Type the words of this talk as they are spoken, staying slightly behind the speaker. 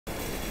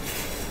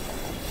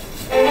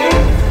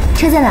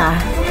车在哪儿？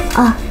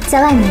啊，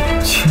在外面。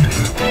清零，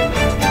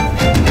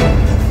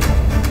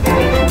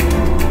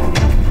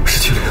是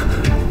清零。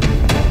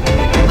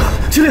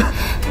清零，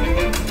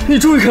你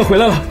终于肯回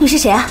来了。你是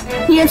谁啊？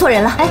你认错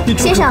人了。哎，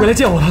先生，回来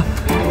见我了。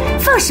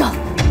放手！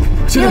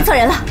你认错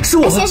人了。是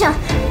我。先生，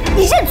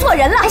你认错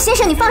人了。哎，先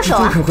生，你放手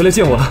啊！你终于肯回来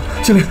见我了，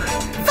清零。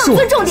放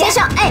尊重点。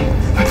先生，哎，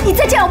你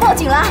再这样我报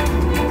警了。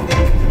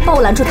帮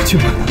我拦住他。清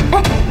零，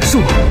哎，是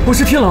我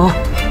是天狼。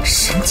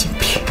神经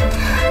病！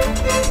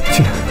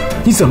清零，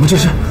你怎么这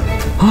是？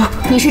啊！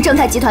你是正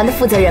泰集团的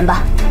负责人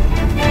吧？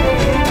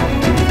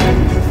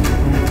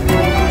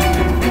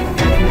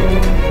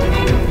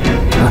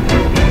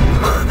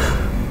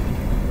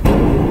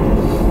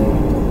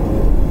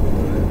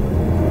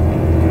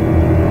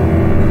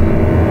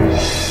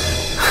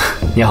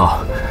你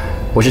好，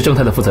我是正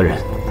泰的负责人。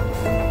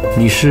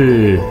你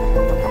是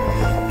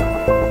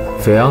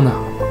菲昂娜？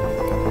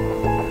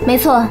没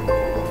错。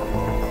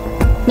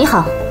你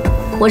好，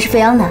我是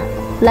菲昂娜，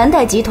蓝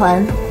带集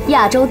团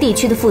亚洲地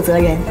区的负责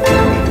人。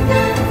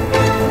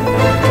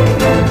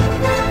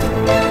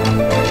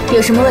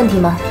有什么问题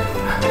吗？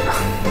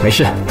没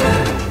事。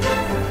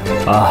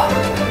啊，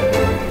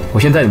我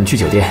先带你们去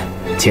酒店，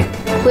请。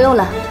不用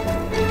了，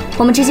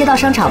我们直接到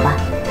商场吧。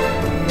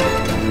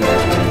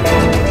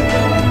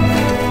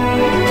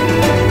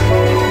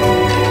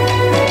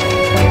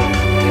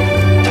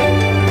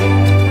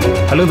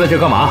还愣在这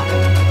干嘛？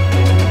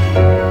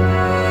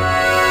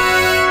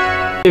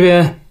这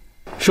边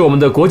是我们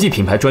的国际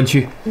品牌专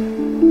区，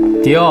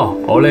迪奥、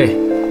欧莱、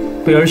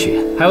贝尔雪，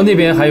还有那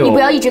边还有。你不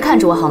要一直看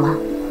着我好吗？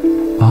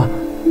啊？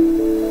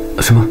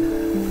什么？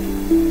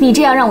你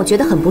这样让我觉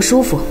得很不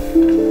舒服。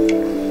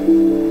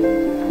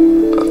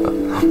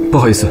不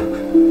好意思，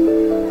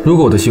如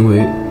果我的行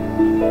为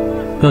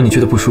让你觉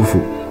得不舒服，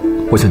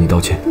我向你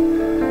道歉。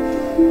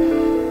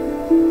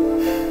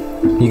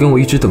你跟我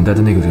一直等待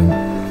的那个人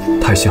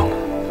太像了，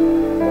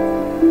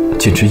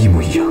简直一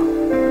模一样。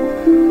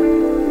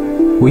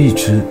我一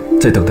直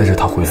在等待着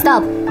他回来。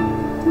Stop！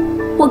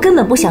 我根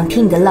本不想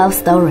听你的 love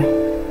story。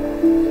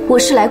我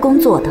是来工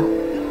作的，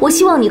我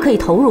希望你可以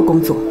投入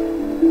工作。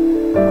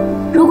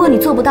如果你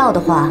做不到的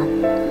话，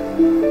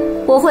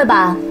我会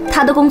把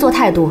他的工作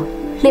态度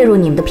列入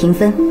你们的评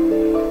分。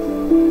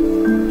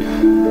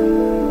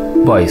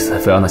不好意思，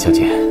菲奥娜小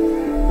姐，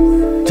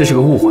这是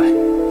个误会，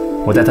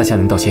我代他向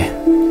您道歉。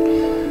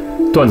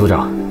段组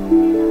长，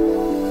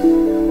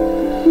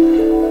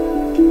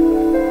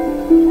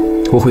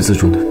我会自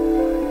重的。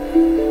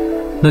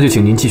那就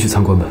请您继续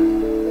参观吧，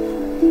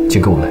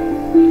请跟我来，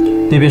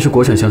那边是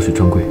国产香水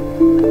专柜。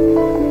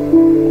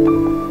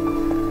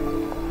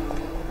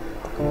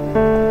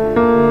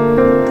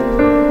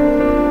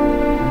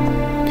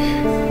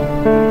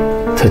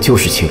他就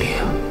是清零，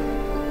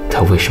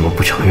他为什么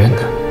不承认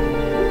呢？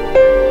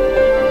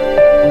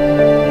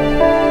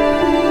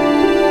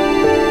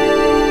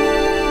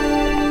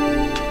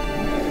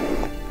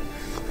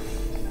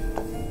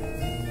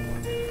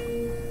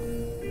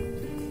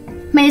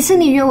每次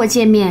你约我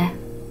见面，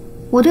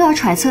我都要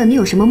揣测你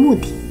有什么目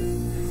的。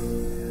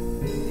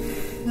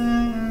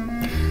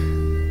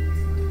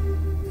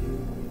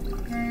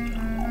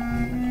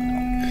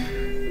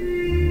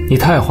你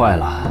太坏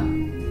了，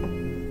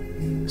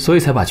所以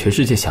才把全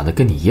世界想得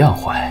跟你一样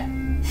坏。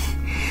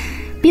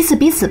彼此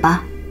彼此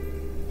吧。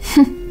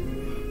哼。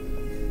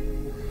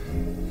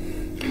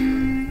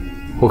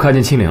我看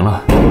见清零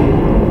了。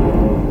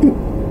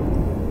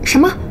什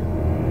么？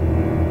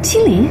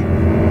清零？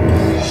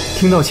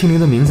听到清零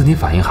的名字，你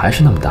反应还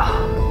是那么大。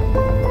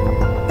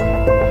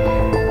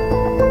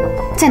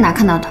在哪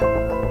看到的？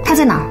他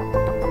在哪儿？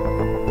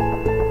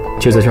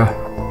就在这儿。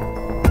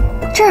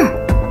这儿？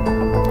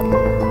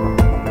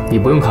你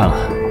不用看了，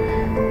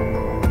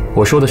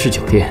我说的是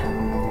酒店，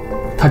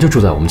他就住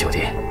在我们酒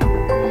店。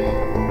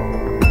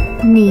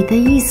你的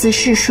意思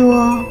是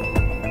说，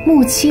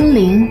穆清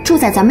零住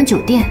在咱们酒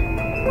店？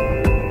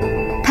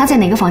他在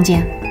哪个房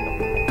间？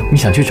你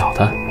想去找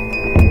他？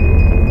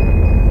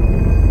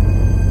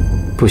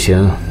不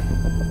行，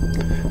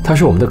他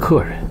是我们的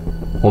客人，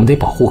我们得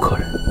保护客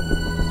人。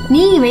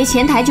你以为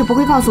前台就不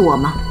会告诉我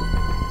吗？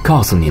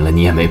告诉你了，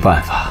你也没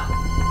办法。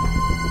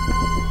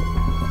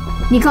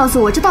你告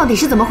诉我这到底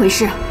是怎么回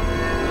事？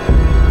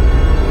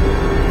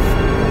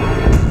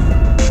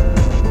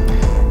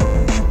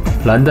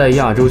蓝带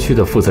亚洲区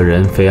的负责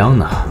人菲昂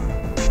娜，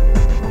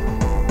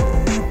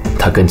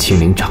她跟清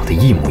零长得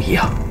一模一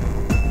样。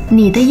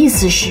你的意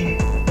思是，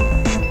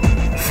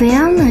菲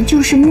昂娜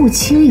就是穆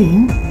清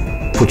零？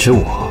不止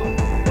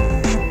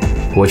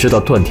我知道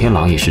段天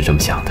狼也是这么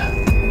想的。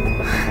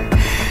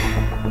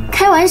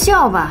开玩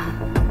笑吧，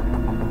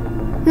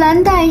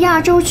蓝带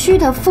亚洲区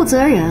的负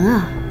责人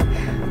啊，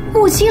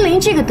穆清零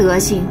这个德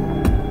行，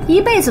一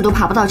辈子都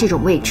爬不到这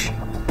种位置，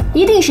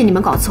一定是你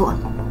们搞错了。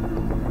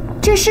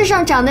这世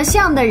上长得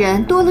像的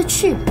人多了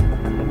去了。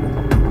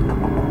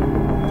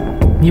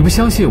你不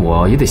相信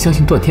我也得相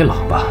信段天狼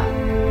吧，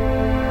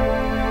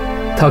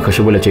他可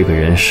是为了这个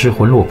人失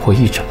魂落魄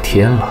一整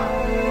天了。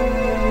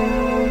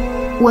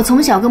我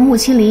从小跟穆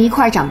清零一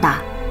块长大，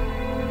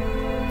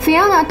菲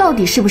奥娜到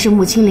底是不是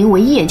穆青林，我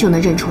一眼就能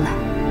认出来。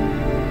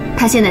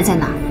她现在在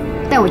哪？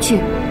带我去。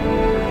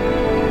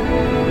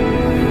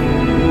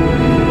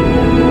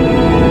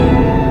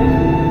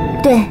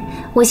对，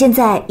我现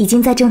在已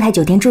经在正泰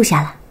酒店住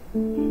下了。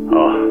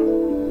哦，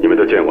你们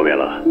都见过面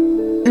了？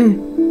嗯。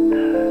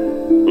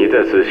你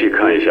再仔细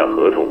看一下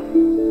合同，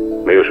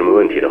没有什么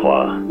问题的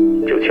话，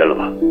就签了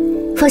吧。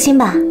放心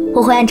吧，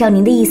我会按照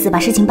您的意思把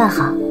事情办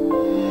好。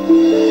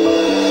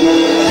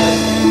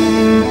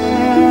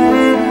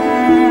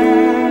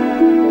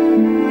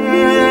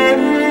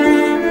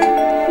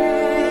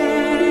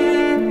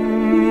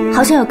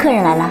好像有客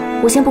人来了，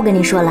我先不跟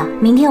您说了，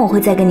明天我会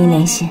再跟您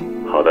联系。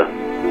好的。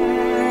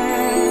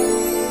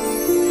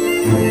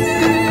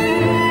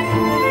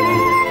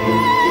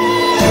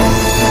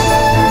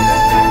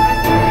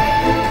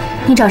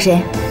你找谁？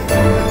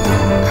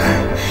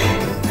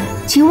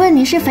请问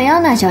你是菲奥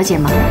娜小姐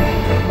吗？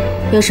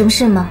有什么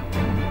事吗？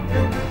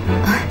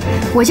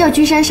我叫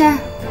居珊珊，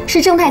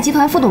是正泰集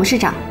团副董事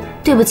长。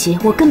对不起，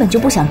我根本就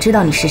不想知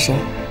道你是谁。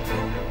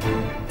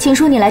请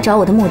说你来找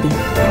我的目的。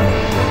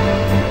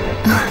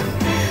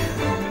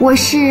我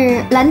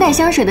是蓝带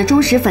香水的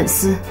忠实粉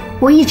丝，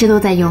我一直都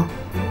在用。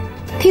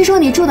听说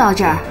你住到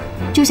这儿，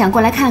就想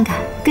过来看看，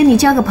跟你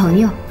交个朋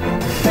友。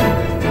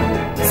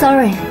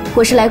Sorry，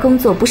 我是来工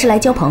作，不是来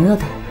交朋友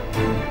的。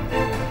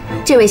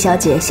这位小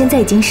姐，现在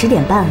已经10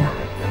点半了，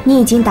你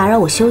已经打扰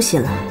我休息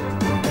了。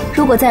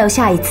如果再有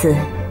下一次，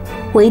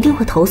我一定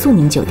会投诉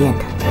您酒店的。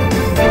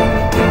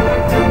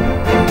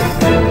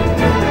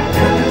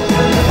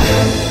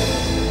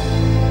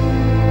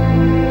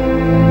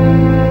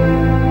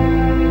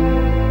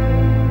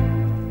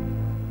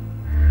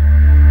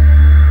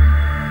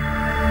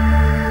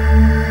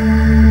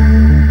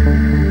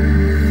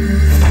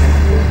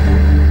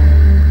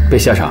被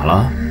吓傻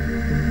了？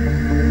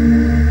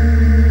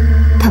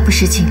他不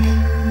是经理，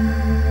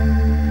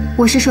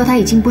我是说他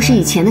已经不是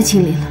以前的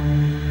经理了。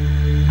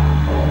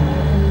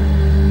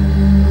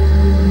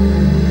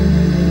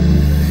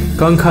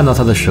刚看到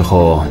他的时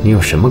候，你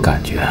有什么感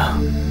觉啊？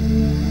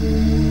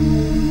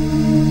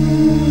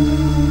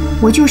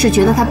我就是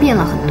觉得他变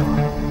了很多，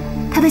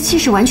他的气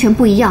势完全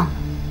不一样了。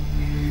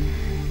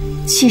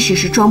气势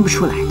是装不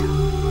出来的。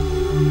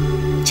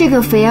这个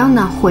菲奥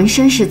娜浑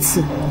身是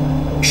刺，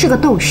是个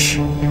斗士。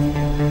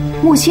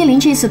穆青林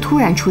这次突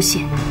然出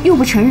现，又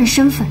不承认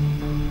身份，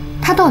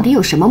他到底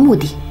有什么目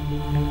的？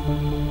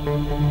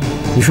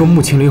你说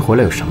穆青林回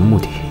来有什么目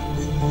的？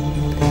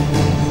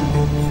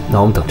那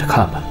我们等着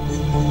看吧。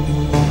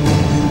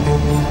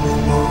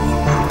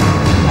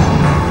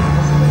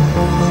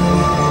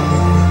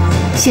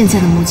现在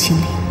的穆青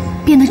林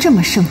变得这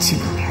么盛气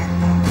凌人，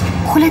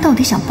回来到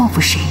底想报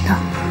复谁呢？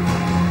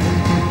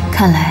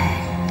看来，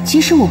即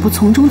使我不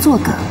从中作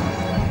梗，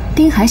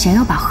丁海想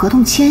要把合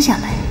同签下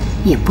来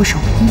也不容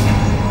易。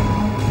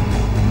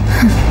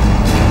哼！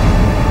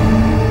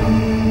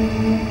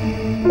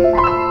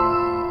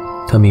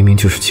他明明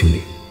就是青林，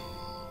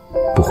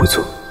不会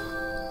错，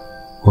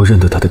我认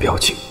得他的表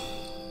情。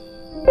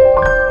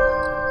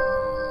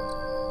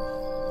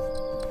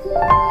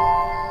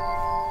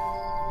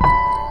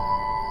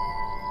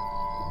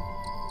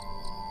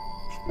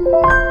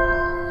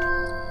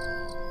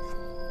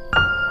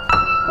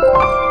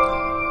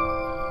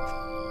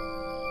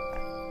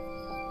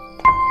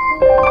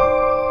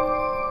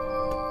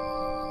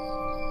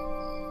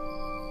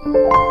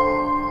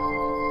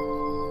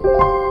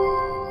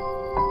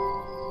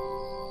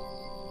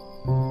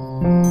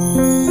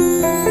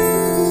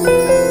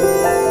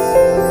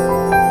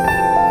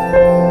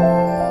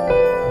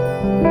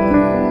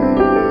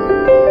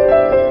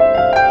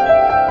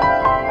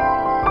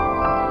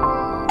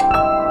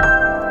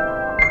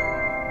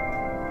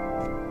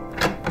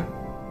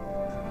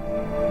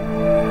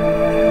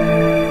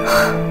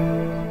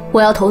我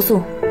要投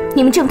诉，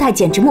你们正泰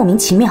简直莫名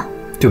其妙。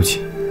对不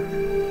起，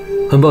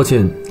很抱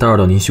歉打扰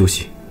到您休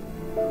息。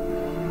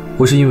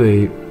我是因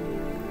为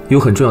有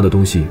很重要的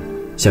东西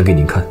想给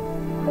您看，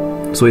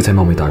所以才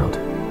冒昧打扰的。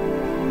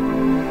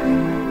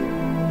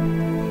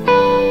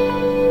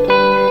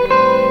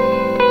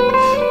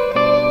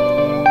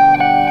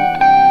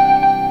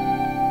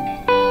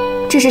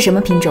这是什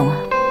么品种啊？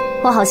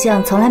我好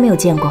像从来没有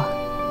见过。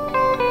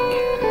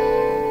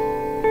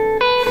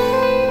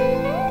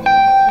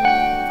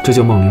这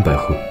叫梦灵百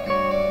合，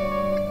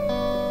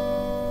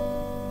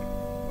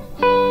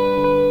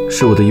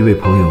是我的一位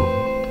朋友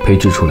培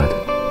植出来的。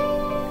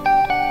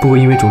不过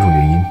因为种种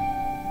原因，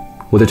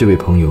我的这位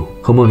朋友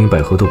和梦灵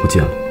百合都不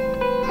见了。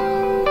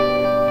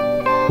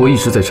我一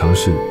直在尝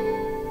试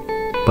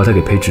把它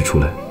给培植出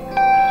来，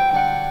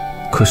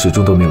可始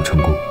终都没有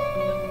成功。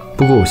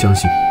不过我相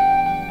信，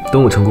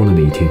等我成功的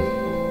那一天，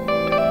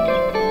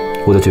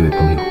我的这位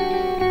朋友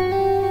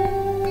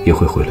也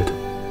会回来的。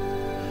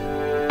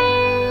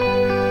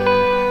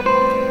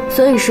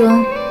所以说，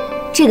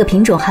这个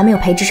品种还没有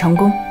培植成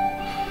功，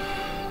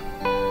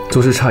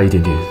总是差一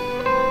点点，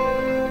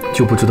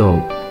就不知道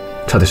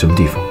差在什么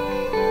地方。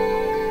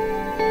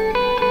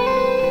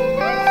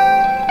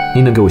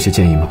您能给我一些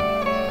建议吗？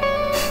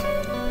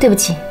对不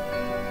起，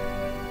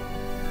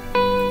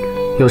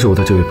要是我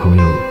的这位朋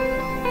友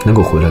能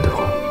够回来的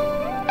话，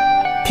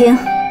停，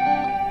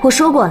我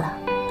说过了，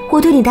我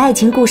对你的爱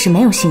情故事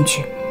没有兴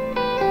趣。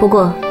不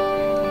过，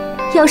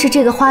要是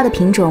这个花的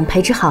品种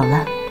培植好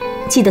了，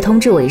记得通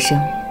知我一声，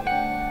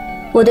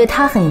我对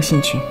它很有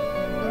兴趣。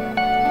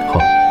好。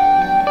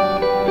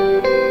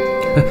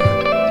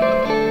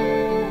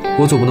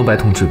我总不能白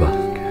通知吧？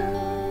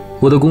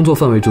我的工作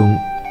范围中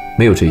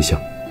没有这一项，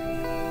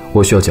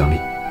我需要奖励。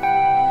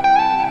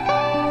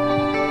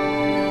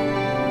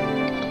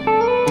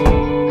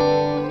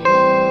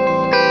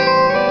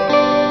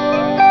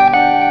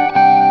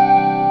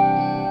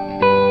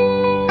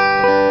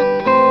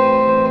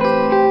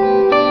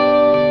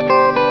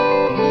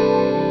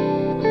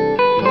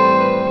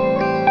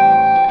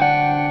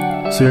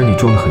虽然你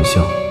装得很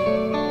像，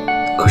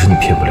可是你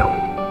骗不了我，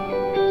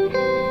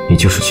你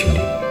就是情侣，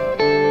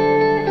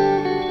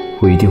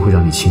我一定会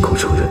让你亲口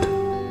承认的。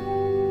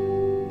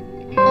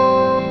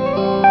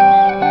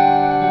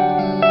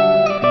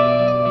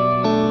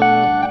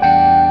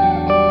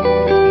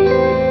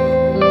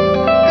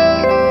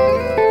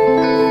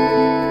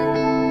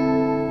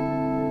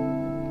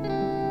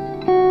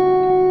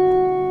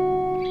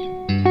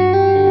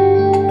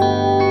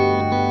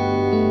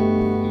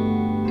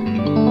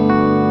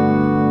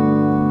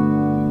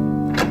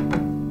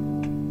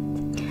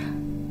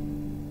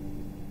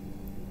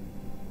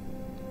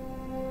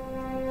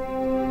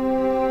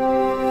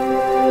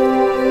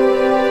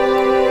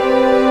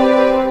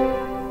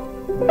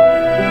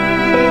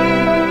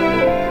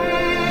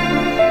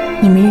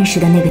你们认识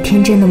的那个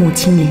天真的穆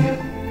清灵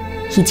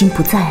已经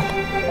不在了。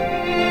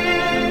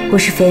我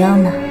是菲奥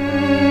娜，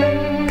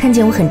看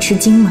见我很吃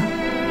惊吗？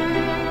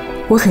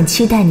我很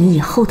期待你以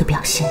后的表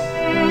现。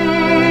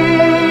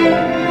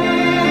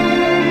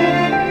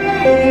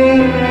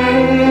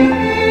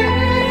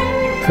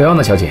菲奥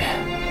娜小姐，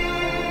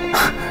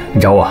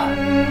你找我？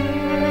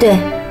对。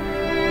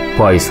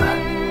不好意思，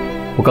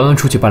我刚刚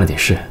出去办了点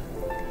事。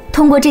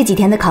通过这几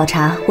天的考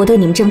察，我对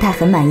你们正太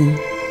很满意。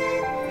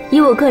以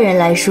我个人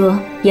来说，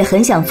也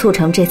很想促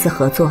成这次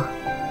合作，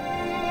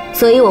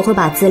所以我会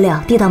把资料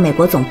递到美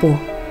国总部。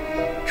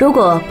如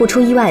果不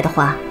出意外的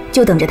话，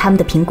就等着他们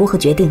的评估和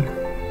决定了。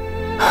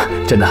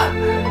真的？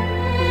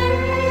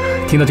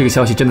听到这个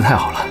消息真的太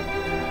好了，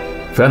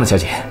菲奥娜小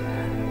姐，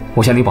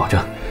我向你保证，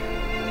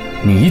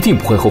你一定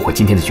不会后悔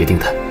今天的决定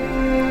的。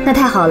那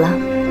太好了，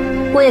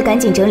我也赶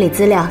紧整理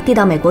资料递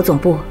到美国总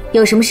部，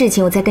有什么事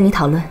情我再跟你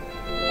讨论。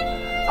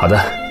好的，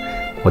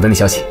我等你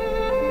消息。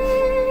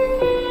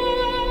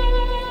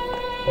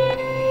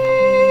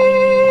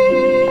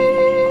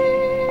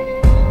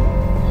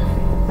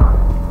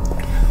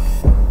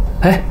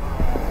哎，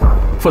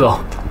副总，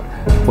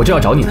我正要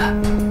找你呢。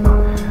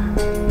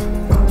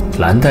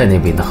蓝带那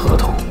边的合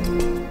同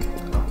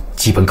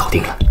基本搞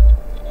定了。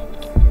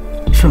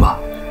是吗？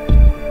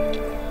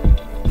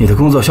你的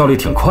工作效率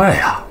挺快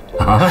呀！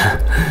啊？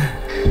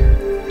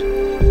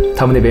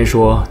他们那边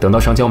说，等到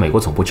上交美国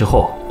总部之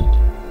后，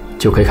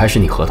就可以开始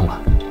拟合同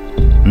了。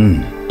嗯，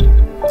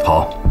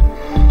好，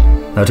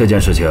那这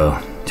件事情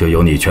就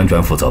由你全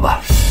权负责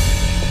吧。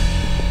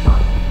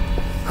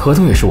合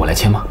同也是我来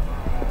签吗？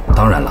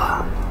当然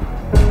了，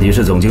你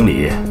是总经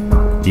理，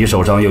你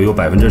手上又有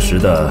10%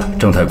的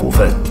正泰股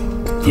份，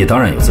你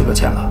当然有资格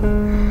签了。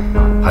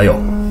还有，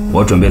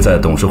我准备在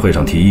董事会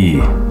上提议，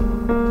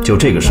就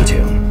这个事情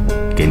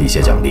给你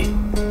些奖励。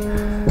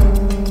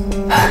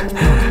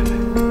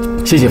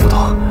谢谢副总。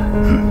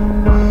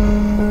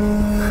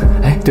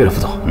哎，对了，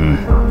副总，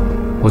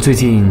我最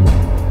近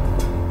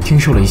听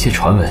说了一些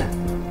传闻。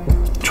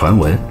传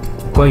闻？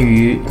关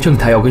于正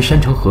泰要跟山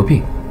城合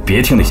并。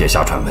别听那些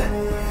瞎传闻，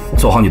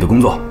做好你的工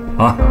作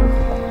啊！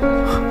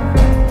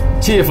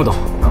谢谢副总。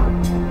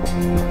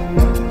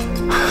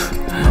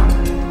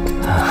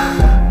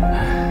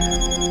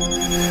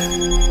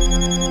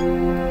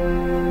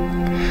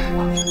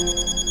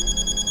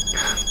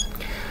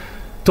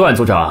多晚，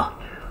组长。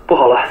不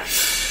好了，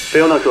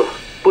菲奥娜说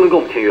不能跟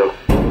我们签约了。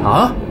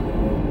啊？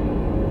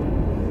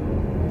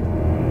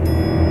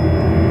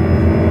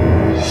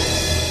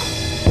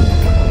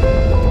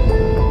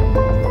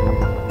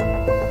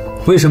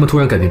为什么突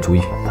然改变主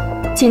意？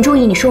请注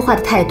意你说话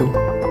的态度。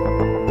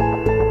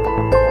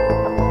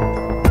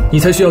你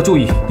才需要注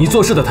意你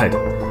做事的态度。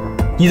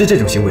你的这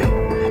种行为，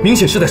明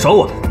显是在耍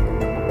我们。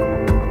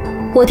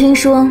我听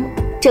说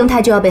正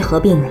泰就要被合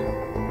并了。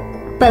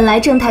本来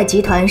正泰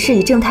集团是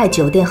以正泰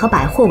酒店和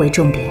百货为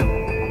重点，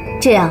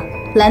这样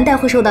蓝带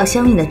会受到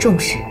相应的重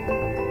视。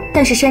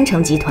但是山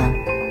城集团，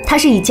它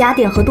是以家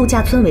电和度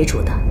假村为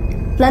主的，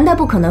蓝带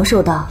不可能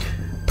受到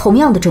同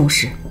样的重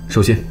视。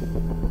首先，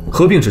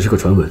合并只是个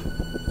传闻。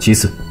其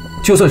次，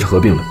就算是合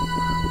并了，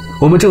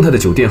我们正泰的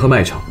酒店和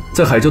卖场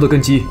在海州的根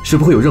基是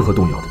不会有任何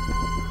动摇的。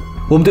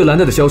我们对蓝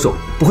带的销售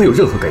不会有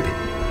任何改变。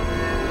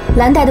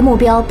蓝带的目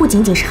标不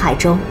仅仅是海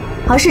州，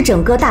而是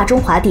整个大中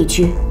华地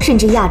区，甚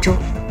至亚洲。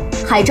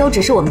海州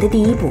只是我们的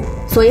第一步，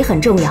所以很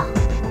重要。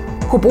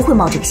我不会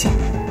冒这个险。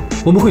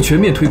我们会全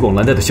面推广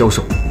蓝带的销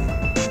售，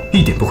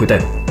一点不会怠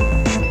慢。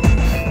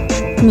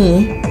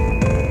你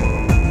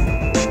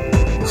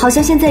好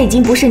像现在已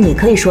经不是你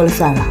可以说了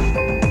算了。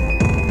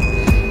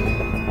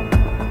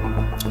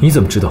你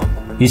怎么知道？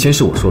以前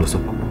是我说了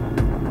算。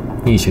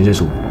你以前认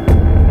识我？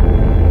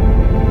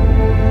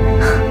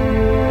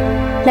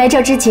来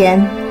这之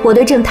前，我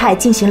对正太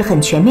进行了很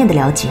全面的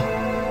了解，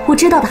我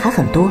知道的还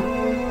很多，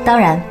当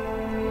然，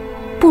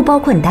不包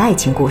括你的爱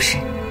情故事。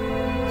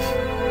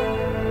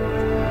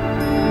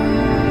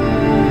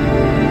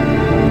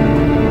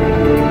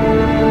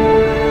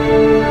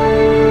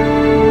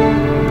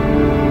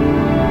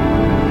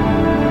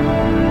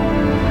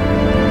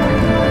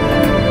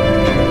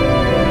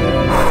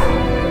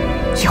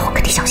以后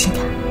可得小心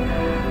点，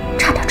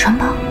差点穿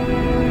帮。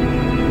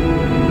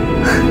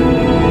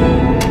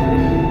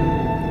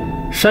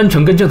山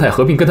城跟正太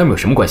合并跟他们有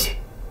什么关系？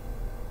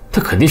他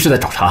肯定是在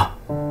找茬。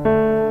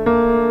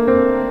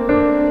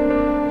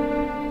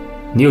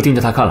你又盯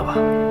着他看了吧？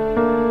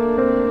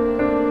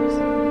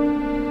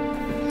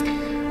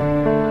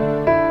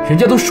人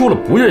家都说了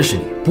不认识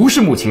你，不是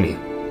穆青玲，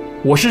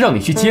我是让你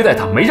去接待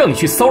他，没让你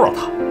去骚扰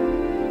他。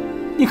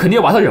你肯定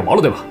要把他惹毛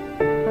了，对吧？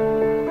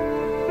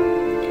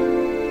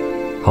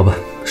好吧，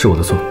是我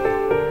的错。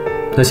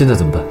那现在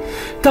怎么办？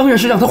当然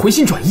是让他回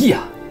心转意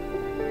啊！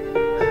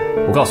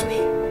我告诉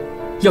你，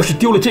要是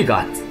丢了这个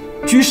案子，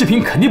居视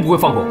频肯定不会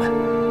放过我们。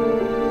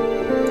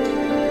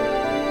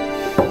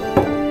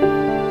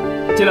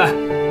进来。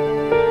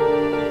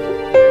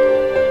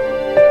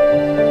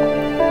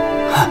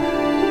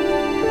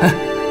哎，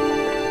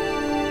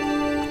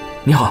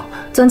你好，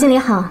总经理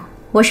好，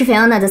我是菲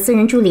奥娜的私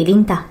人助理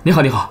琳达。你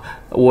好，你好，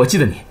我记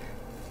得你。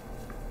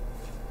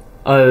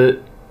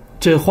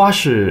这花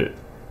是？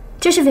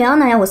这是菲奥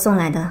娜要我送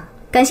来的，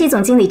感谢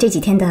总经理这几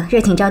天的热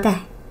情招待。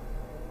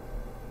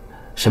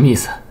什么意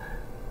思？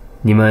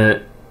你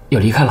们要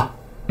离开了？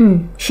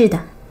是的。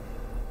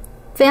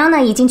菲奥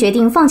娜已经决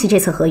定放弃这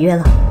次合约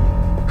了，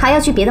还要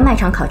去别的卖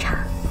场考察，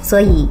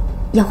所以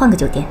要换个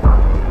酒店。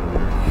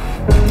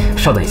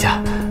稍等一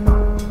下，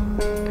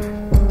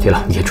铁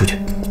了，你先出去。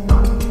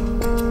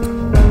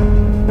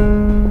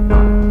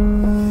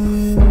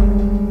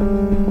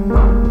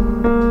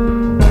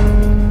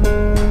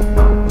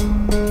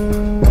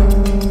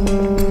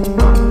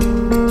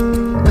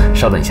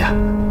稍等一下。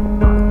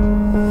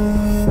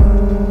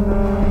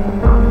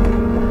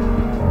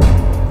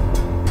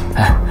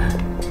哎，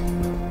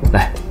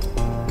来，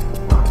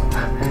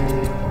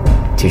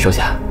请收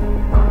下。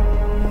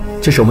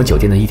这是我们酒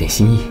店的一点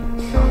心意，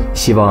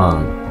希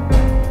望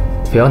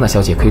菲奥娜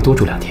小姐可以多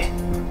住2天。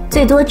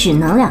最多只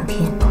能2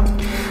天。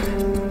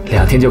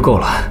2天就够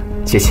了，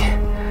谢谢。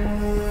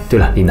对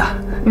了，琳达，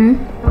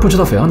不知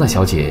道菲奥娜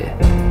小姐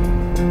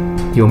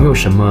有没有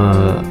什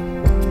么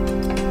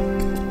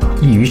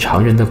异于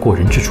常人的过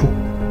人之处？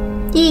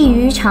异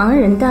于常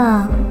人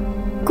的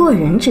过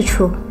人之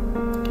处？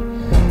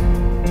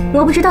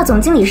我不知道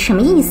总经理是什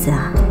么意思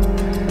啊？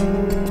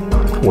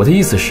我的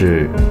意思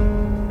是，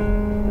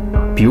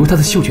比如他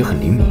的嗅觉很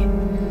灵敏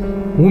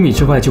，5米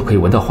之外就可以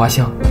闻到花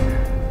香，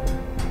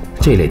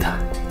这一类的。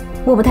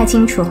我不太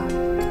清楚，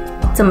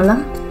怎么了？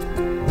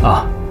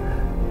啊，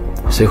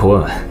随口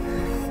问问。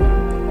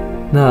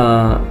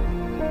那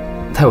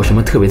他有什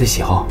么特别的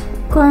喜好？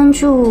关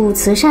注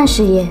慈善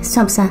事业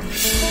算不算？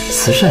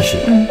慈善事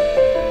业？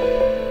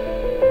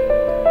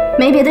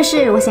没别的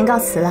事，我先告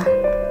辞了。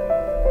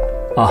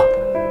啊，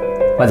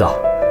慢走。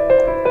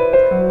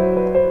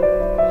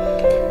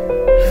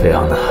菲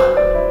奥娜，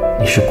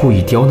你是故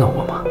意刁难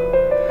我吗？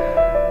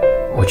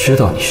我知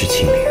道你是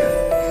青灵，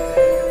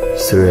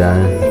虽然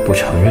你不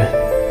承认，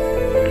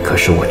可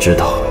是我知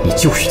道你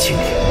就是青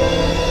灵。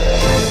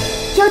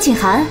邀请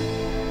函，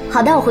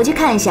好的，我回去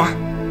看一下。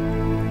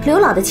刘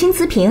老的青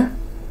瓷瓶，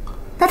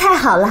那太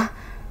好了，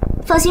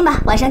放心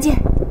吧，晚上见。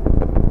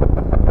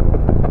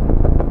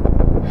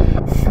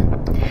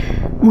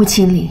穆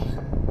青玲，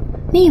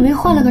你以为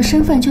换了个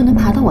身份就能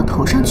爬到我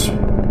头上去？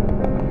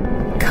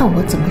看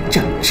我怎么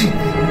整治你！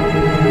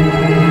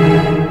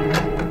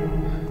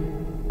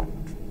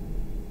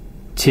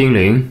青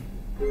灵，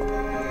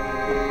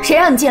谁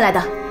让你进来的？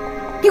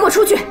你给我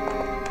出去！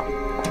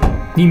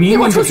你明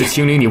明就是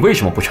青灵，你为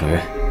什么不承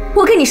认？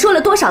我跟你说了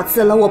多少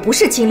次了，我不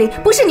是青灵，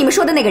不是你们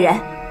说的那个人。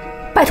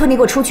拜托你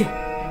给我出去！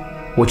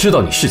我知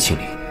道你是青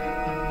灵，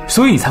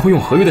所以你才会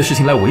用合约的事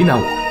情来为难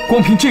我。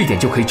光凭这一点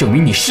就可以证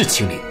明你是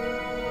青灵。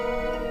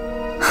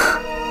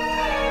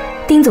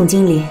丁总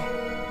经理，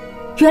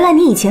原来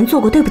你以前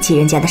做过对不起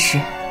人家的事。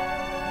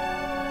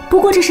不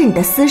过这是你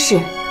的私事，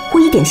我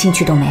一点兴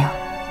趣都没有。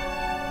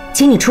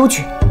请你出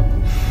去。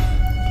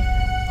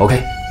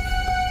OK，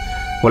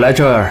 我来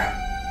这儿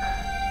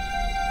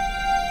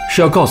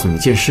是要告诉你一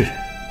件事，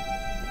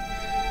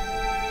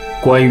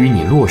关于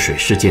你落水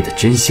事件的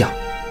真相。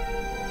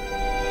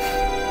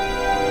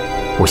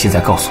我现在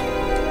告诉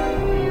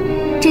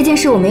你，这件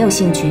事我没有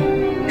兴趣。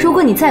如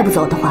果你再不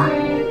走的话，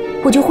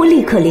我就会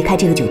立刻离开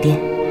这个酒店。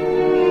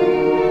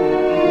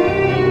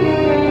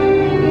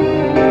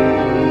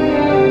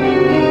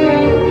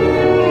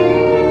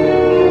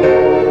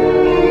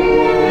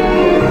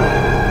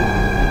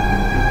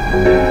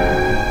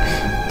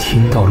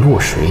听到落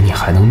水你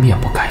还能面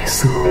不改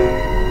色，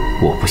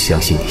我不相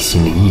信你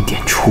心里一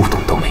点触动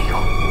都没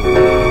有。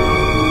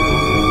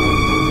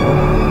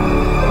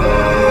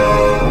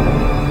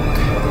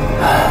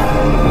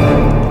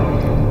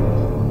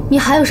你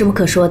还有什么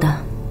可说的？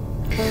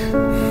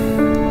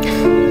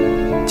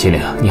金玲，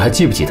你还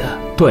记不记得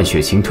段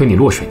雪晴推你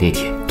落水那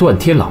天，段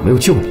天朗没有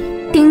救你？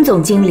丁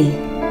总经理，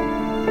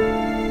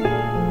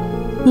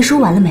你说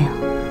完了没有？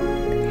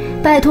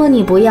拜托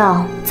你不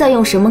要再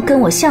用什么跟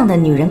我像的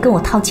女人跟我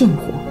套近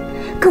乎，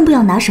更不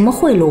要拿什么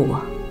贿赂我，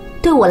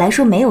对我来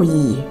说没有意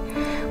义。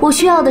我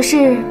需要的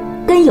是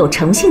跟有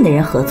诚信的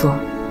人合作。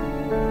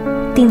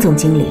丁总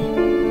经理，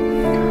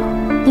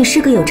你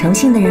是个有诚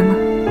信的人吗？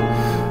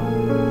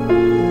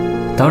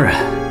当然，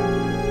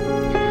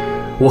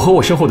我和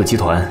我身后的集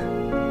团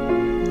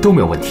都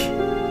没有问题。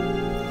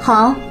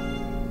好，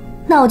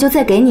那我就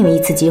再给你们一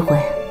次机会。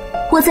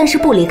我暂时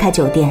不离开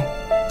酒店，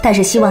但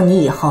是希望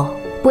你以后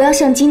不要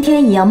像今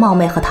天一样冒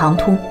昧和唐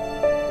突。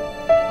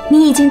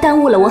你已经耽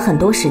误了我很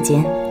多时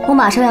间，我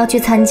马上要去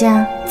参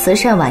加慈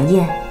善晚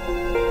宴，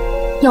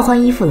要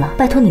换衣服了，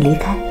拜托你离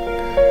开。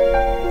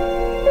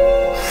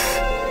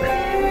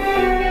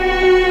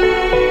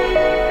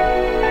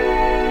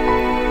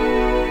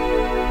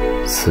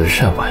慈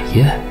善晚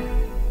宴？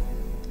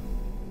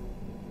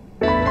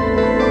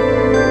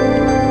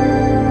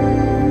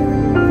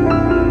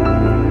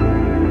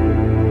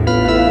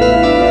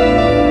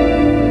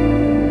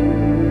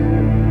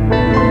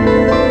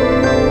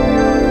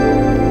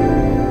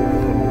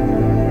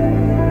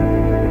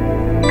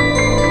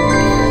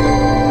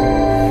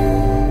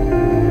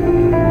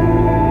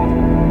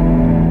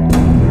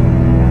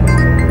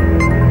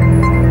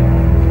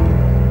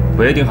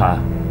喂，丁海，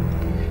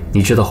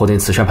你知道后天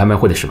慈善拍卖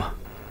会的事吗？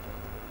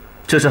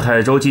这是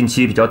海州近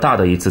期比较大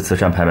的一次慈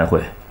善拍卖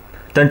会，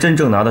但真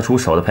正拿得出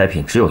手的拍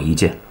品只有一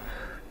件，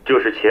就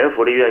是前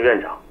福利院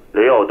院长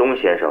雷耀东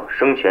先生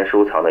生前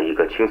收藏的一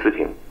个青瓷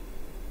瓶。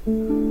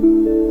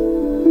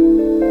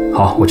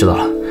好，我知道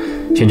了，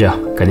先这样，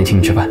改天请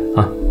你吃饭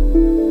啊。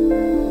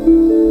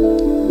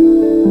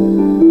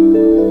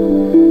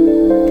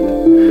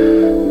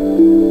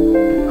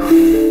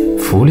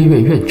福利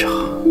院院长，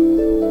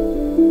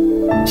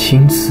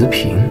青瓷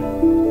瓶。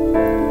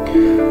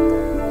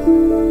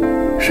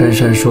珊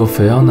珊说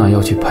菲奥娜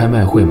要去拍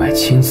卖会买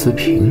青瓷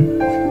瓶。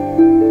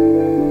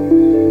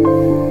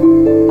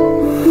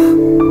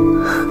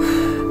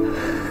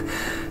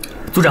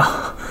组长，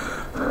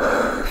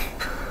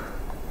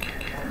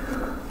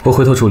我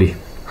回头处理。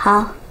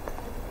好。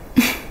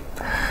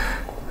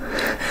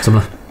怎么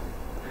了？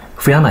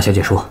菲亚娜小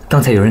姐说，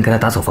刚才有人给她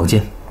打扫房间，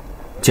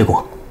结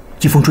果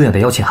一封重要的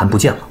邀请函不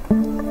见了。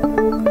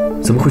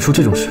怎么会出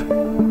这种事？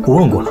我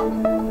问过了，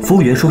服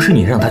务员说是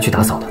你让她去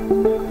打扫的。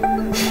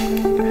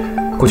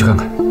过去看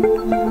看。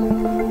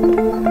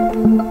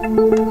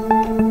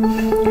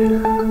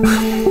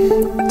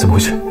怎么回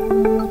事？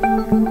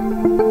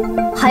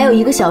还有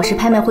1个小时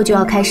拍卖会就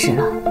要开始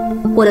了，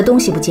我的东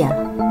西不见了，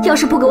要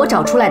是不给我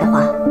找出来的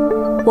话，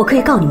我可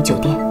以告你们酒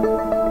店。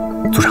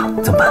组长，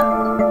怎么办？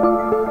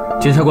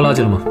检查过垃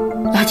圾了吗？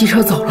垃圾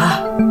车走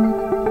了。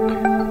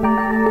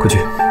快去，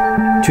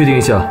确定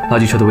一下垃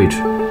圾车的位置，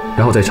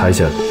然后再查一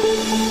下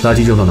垃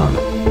圾扔到哪儿了。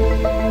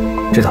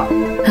知道，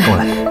跟我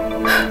来。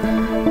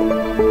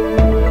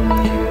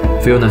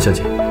菲欧娜小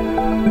姐，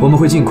我们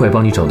会尽快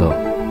帮你找到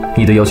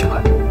你的邀请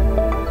函。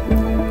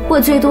我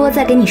最多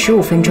再给你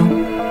15分钟。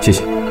谢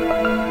谢。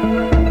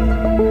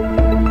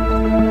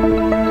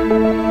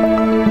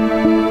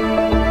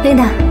琳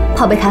达，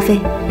泡杯咖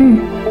啡。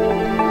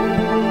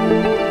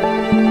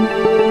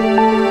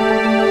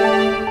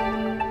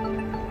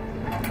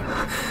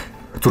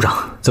组长，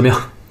怎么样？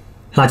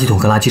垃圾桶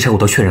和垃圾车我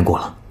都确认过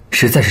了，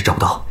实在是找不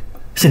到，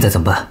现在怎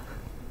么办？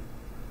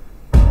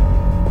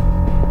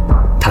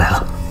他来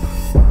了。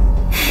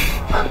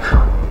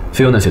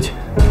菲欧娜小姐，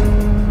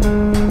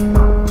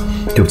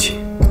对不起，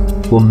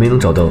我们没能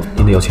找到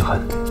您的邀请函。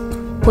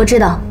我知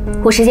道，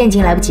我时间已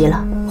经来不及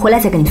了，回来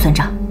再跟你算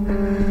账。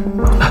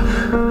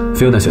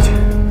菲欧娜小姐，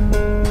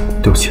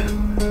对不起，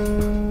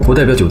我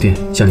代表酒店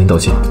向您道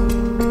歉。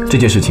这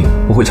件事情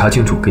我会查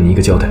清楚，给您一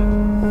个交代。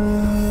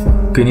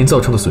给您造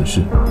成的损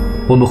失，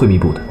我们会弥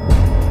补的。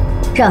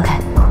让开。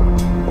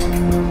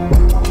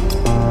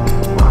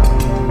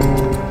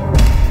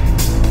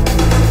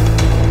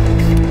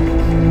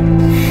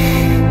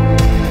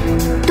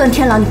段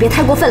天朗，你别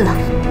太过分了。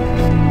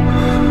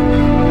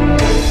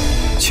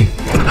请。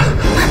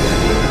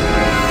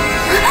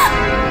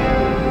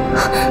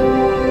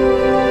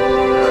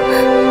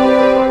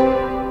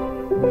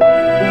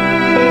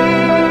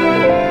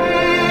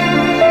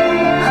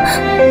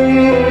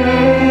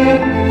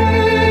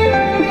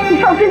你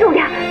放尊重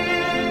点，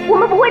我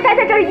们不会待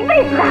在这儿一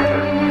辈子的。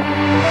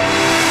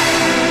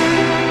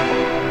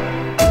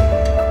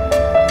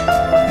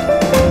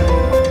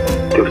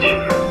对不起，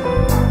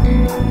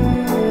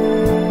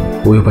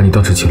我又把你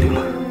当成情侣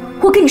了。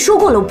我跟你说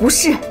过了，我不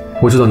是。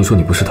我知道你说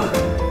你不是他，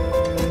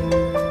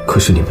可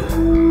是你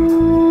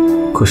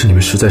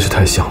们实在是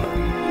太像了，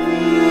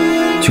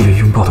就连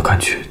拥抱的感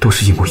觉都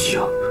是一模一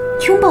样。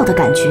拥抱的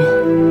感觉？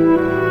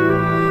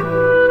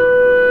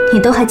你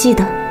都还记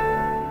得？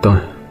当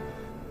然，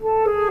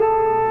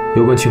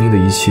有关青林的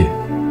一切，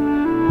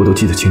我都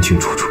记得清清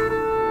楚楚，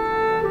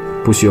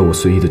不需要我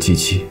随意的记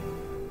起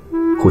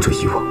或者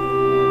遗忘，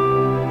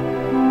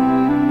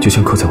就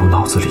像刻在我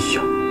脑子里一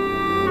样。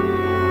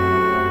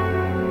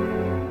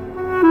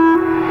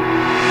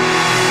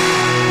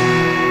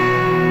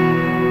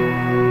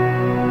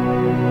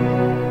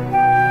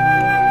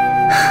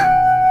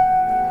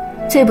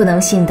最不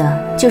能信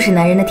的就是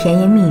男人的甜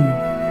言蜜语。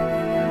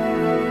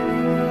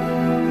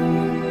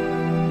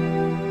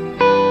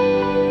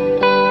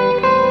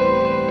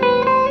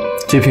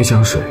这瓶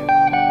香水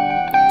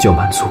叫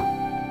满足，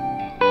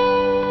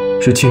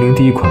是青林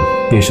第一款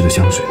面世的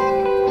香水，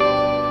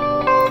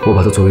我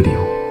把它作为礼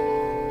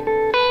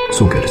物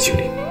送给了青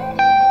林，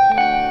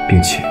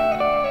并且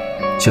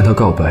向他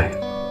告白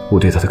我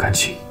对他的感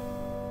情。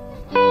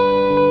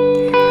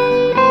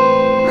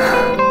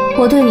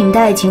我对你们的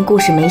爱情故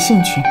事没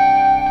兴趣。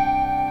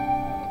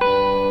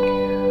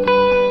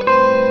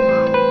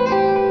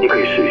你可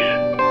以试一试。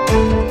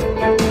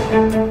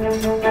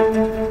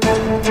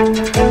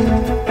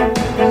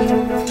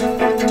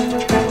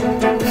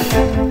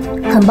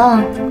很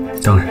棒。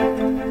当然，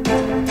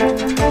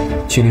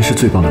青林是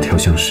最棒的调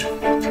香师，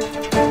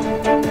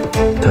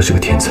他是个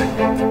天才。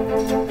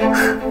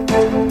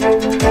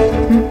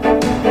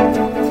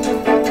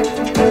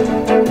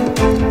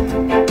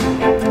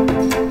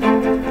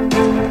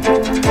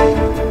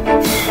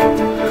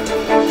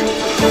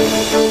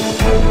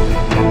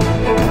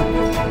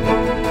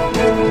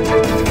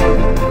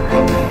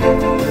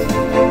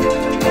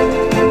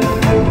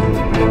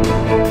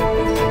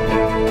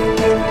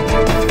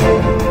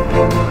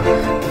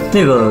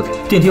那个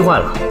电梯坏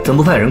了，怎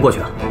么不派人过去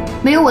啊？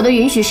没有我的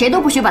允许，谁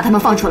都不许把他们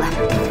放出来。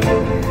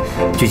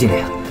局经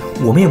理，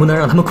我们也不能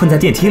让他们困在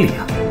电梯里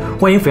啊！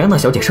万一菲安娜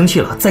小姐生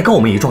气了，再告我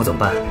们一状怎么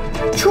办？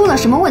出了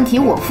什么问题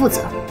我负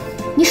责，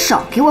你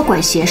少给我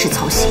管闲事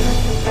操心。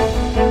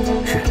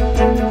是。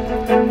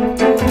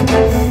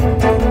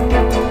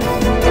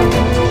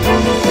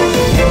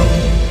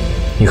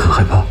你很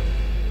害怕？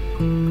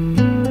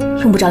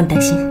用不着你担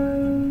心。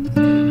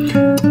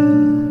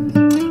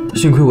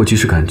幸亏我及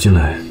时赶进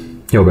来，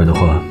要不然的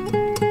话，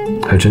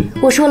还真……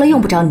我说了，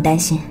用不着你担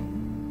心。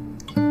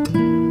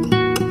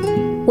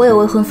我有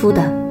未婚夫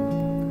的，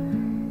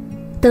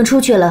等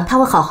出去了，他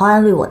会好好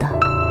安慰我的。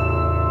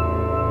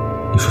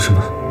你说什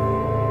么？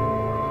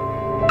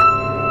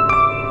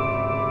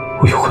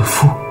我有婚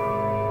夫？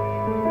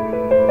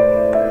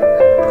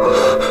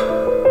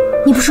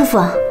你不舒服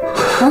啊？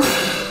啊？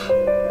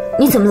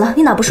你怎么了？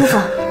你哪不舒服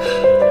啊？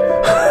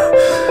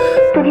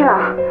电梯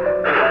了。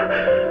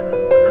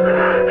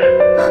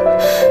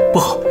不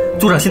好，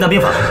组长心脏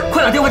病发了，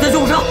快打电话叫救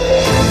护车！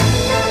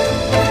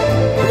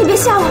你别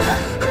吓我！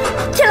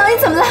天狼，你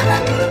怎么了？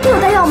你有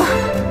带药吗？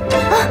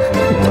啊！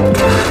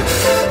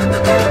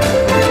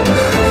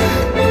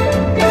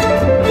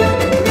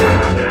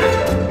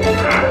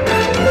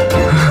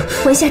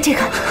闻一下这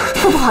个，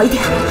会不好一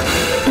点。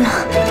天狼，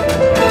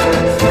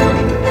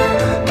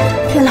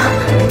天狼，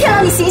天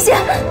狼，你醒醒！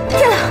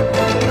天狼，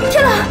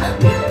天狼！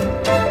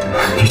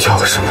你叫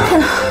的什么？天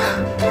狼，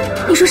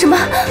你说什么？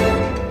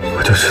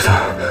我就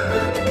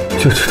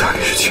知道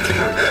你是青灵，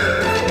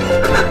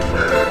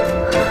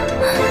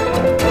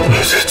你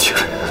是青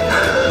灵。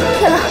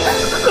天狼，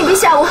你别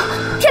吓我！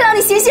天狼，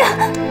你醒醒！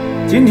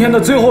今天的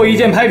最后一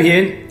件拍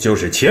品就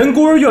是前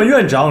孤儿院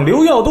院长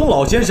刘耀东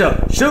老先生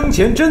生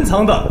前珍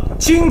藏的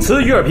青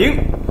瓷鱼饵瓶，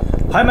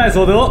拍卖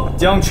所得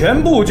将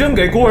全部捐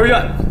给孤儿院，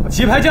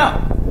起拍价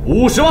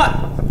50万。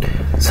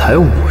才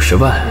50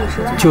万，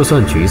就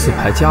算举一次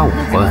牌加5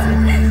万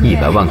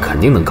，100万肯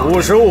定能搞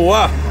定。55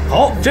万。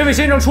好，这位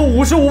先生出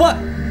55万。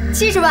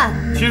70万。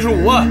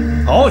75万。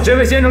好，这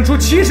位先生出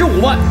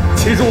75万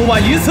，75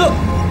万一次。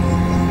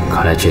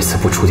看来这次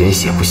不出点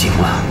血不行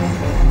了。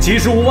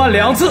75万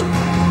2次。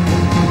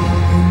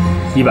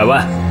100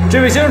万。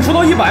这位先生出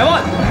到100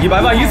万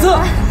，100万一次。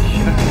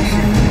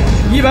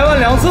100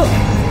万2次。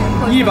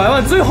100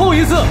万最后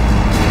一次。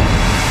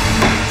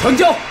成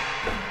交。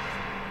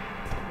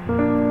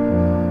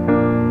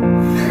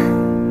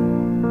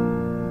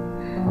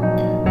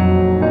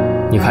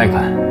你看一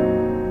看，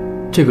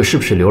这个是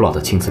不是刘老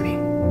的青瓷瓶？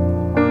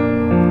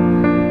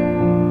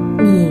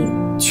你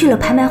去了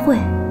拍卖会？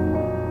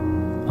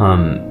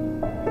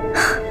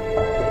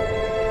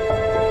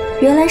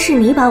原来是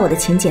你把我的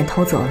请柬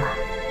偷走了。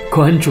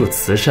关注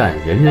慈善，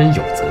人人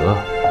有责，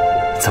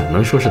怎么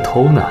能说是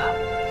偷呢？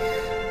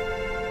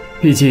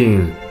毕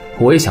竟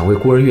我也想为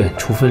孤儿院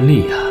出份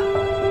力呀。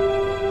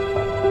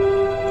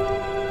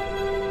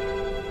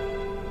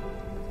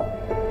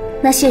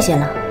那谢谢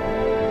了。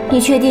你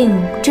确定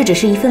这只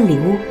是一份礼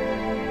物？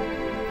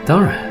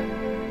当然。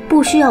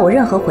不需要我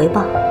任何回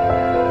报。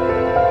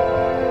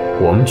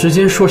我们之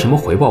间说什么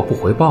回报不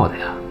回报的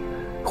呀？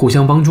互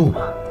相帮助嘛。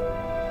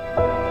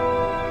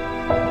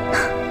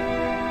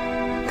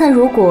那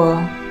如果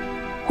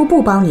我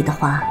不帮你的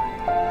话，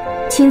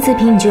青瓷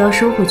瓶你就要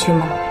收回去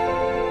吗？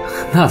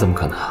那怎么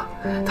可能？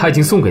他已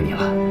经送给你了。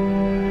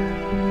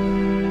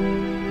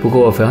不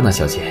过菲奥娜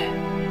小姐，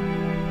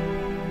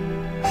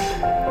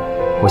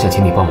我想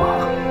请你帮忙，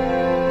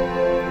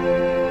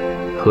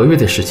合约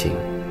的事情，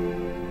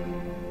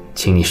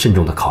请你慎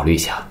重的考虑一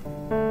下。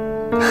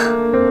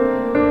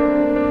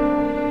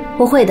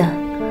我会的。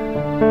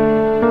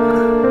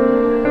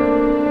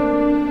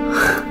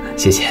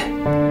谢谢。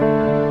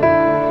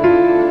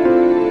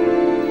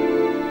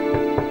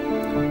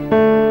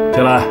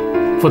进来，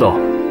副董。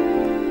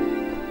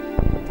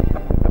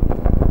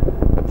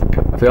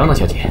菲昂娜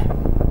小姐，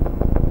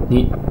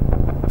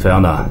菲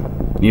昂娜，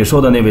你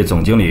说的那位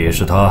总经理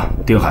是他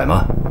丁海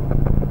吗？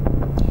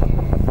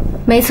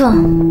没错，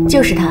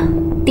就是他，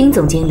丁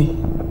总经理。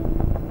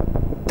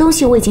东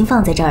西我已经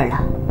放在这儿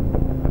了。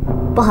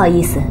不好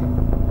意思，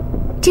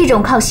这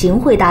种靠行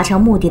贿达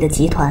成目的的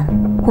集团，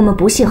我们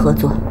不屑合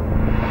作。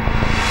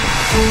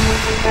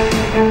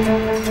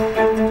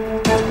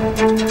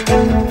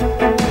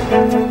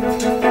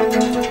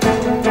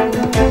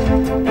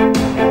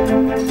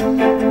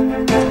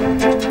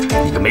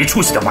你个没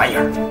出息的玩意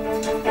儿！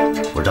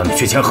我让你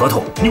去签合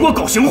同，你给我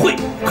搞行贿，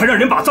还让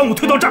人把赃物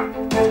推到这儿。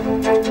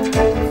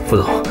副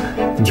总，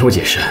你听我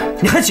解释。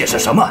你还解释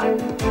什么？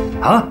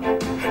啊？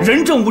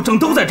人证物证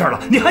都在这儿了，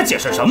你还解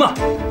释什么？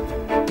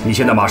你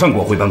现在马上给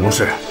我回办公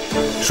室，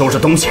收拾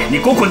东西，你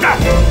给我滚蛋！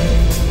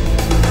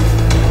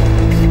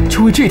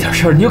就为这点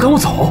事儿，你要赶我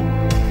走？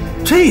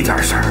这点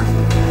事儿，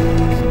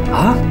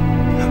啊？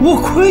我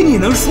亏你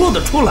能说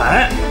得出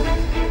来。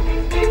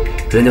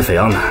人家菲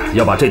昂娜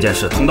要把这件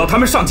事捅到他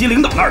们上级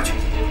领导那儿去，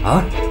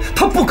啊？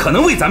他不可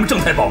能为咱们正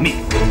泰保密。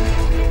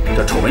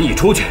这丑闻一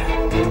出去，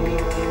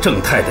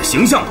正泰的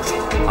形象不说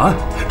啊，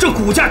这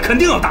股价肯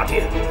定要大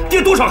跌，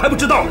跌多少还不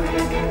知道呢。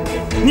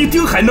你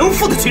丁海能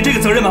负得起这个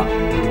责任吗？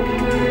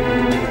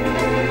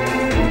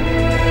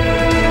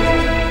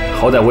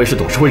好歹我也是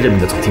董事会任命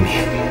的总经理，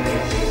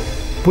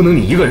不能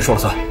你一个人说了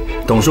算。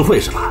董事会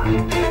是吧？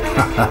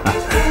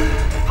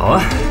好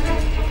啊，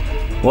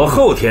我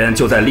后天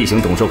就在例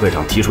行董事会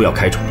上提出要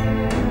开除你，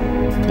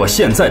我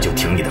现在就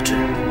停你的职。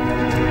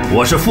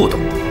我是副董，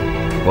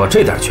我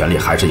这点权利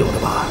还是有的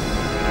吧？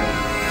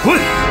滚！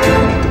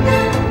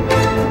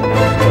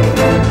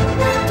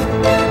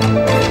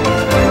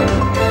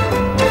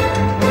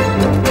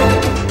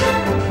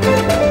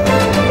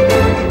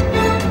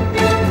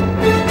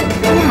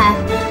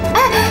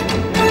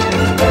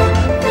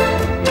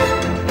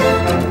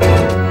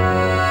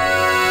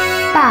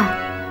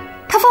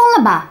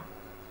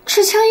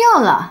吃枪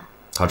药了？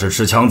他是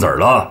吃枪子儿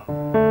了。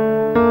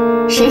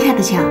谁开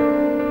的枪？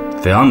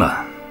菲昂娜。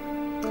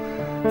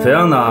菲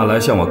昂娜来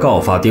向我告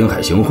发丁海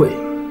行贿，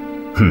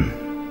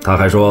他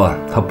还说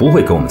他不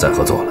会跟我们再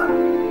合作了。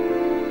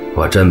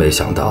我真没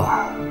想到，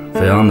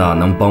菲昂娜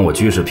能帮我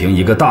居士平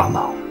一个大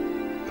忙。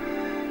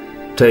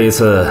这一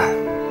次，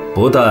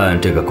不但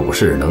这个股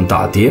市能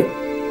大跌，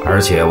而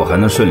且我还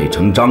能顺理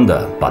成章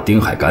地把丁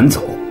海赶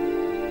走。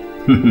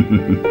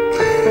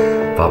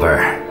宝贝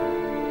儿。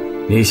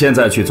你现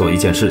在去做一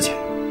件事情，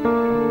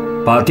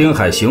把丁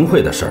海行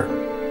贿的事儿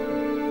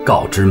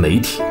告知媒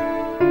体，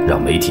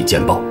让媒体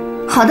见报。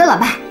好的，老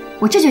爸，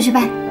我这就去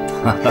办。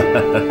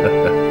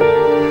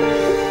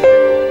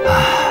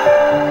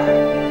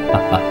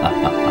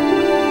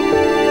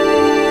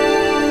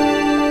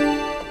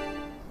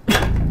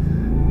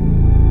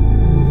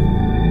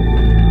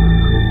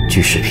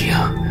居士平，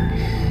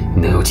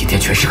你能有今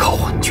天全是靠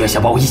我，你居然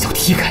想把我一脚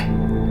踢开，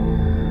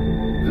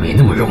没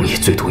那么容易，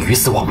最多鱼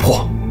死网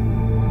破。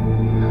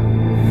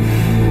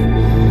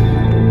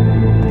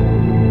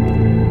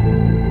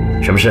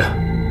什么事？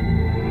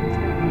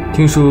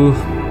听说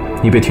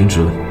你被停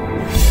职了。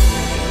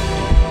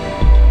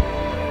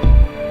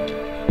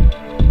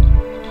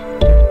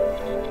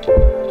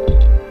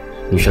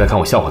你是来看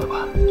我笑话的吧？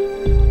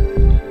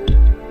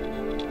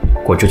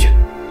滚出去！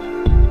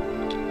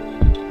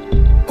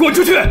滚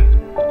出去！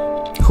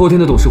后天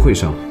的董事会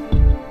上，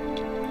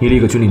你立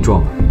个军令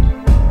状了。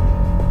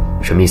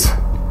什么意思？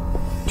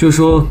就是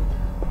说，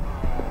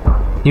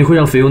你会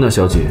让菲欧娜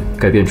小姐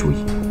改变主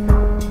意，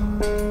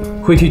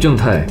会替正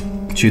泰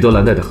取得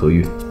蓝带的合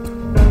约。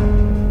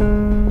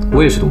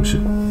我也是董事，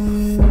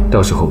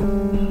到时候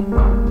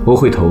我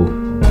会投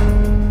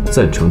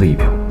赞成的一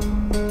票。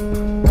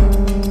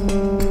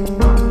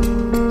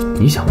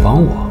你想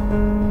帮我？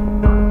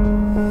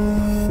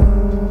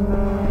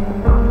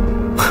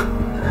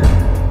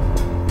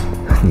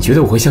你觉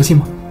得我会相信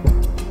吗？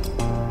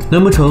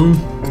难不成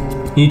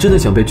你真的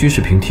想被居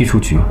士平踢出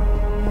局？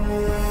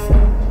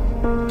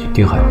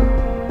丁海，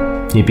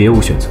你别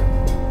无选择。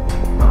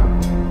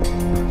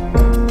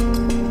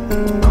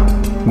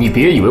你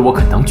别以为我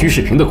肯当居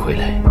士平的傀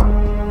儡，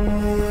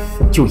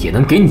就也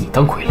能给你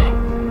当傀儡。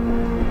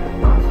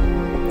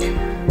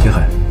丁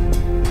海，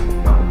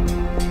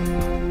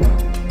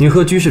你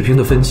和居士平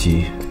的分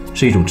歧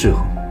是一种制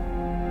衡。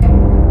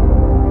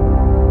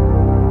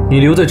你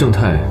留在正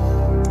泰，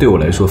对我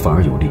来说反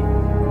而有利。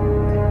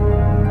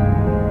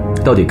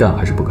到底干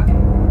还是不干？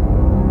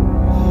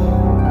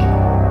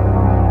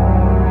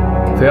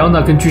菲奥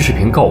娜跟居士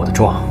平告我的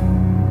状，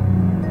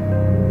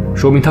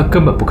说明他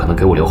根本不可能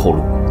给我留后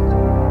路。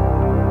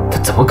他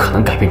怎么可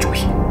能改变主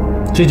意？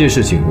这件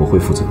事情我会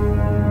负责。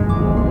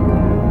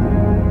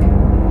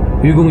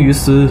于公于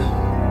私，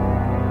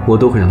我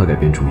都会让他改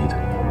变主意的。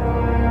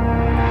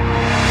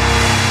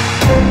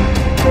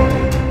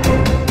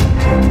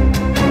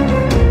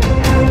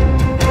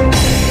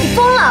你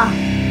疯了？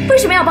为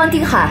什么要帮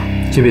丁海？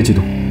先别激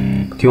动，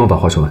听我把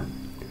话说完。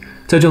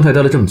在正泰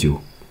待了这么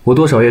久，我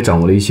多少也掌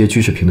握了一些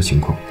居士平的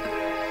情况。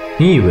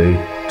你以为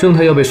正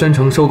泰要被山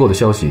城收购的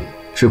消息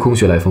是空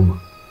穴来风吗？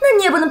那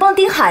你也不能帮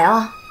丁海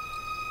啊。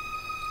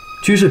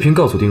居士平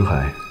告诉丁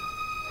海，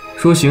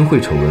说行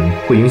贿丑闻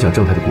会影响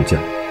正泰的股价。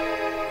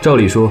照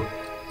理说，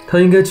他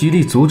应该极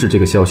力阻止这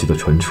个消息的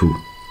传出，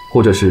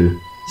或者是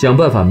想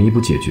办法弥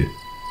补解决，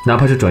哪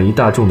怕是转移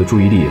大众的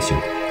注意力也行。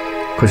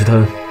可是他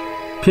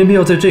偏偏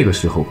要在这个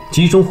时候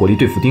集中火力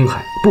对付丁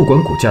海，不管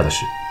股价的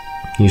事。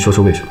你说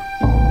说为什么？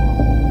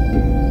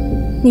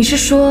你是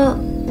说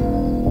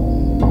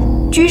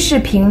居士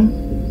平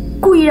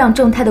故意让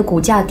正泰的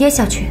股价跌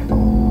下去？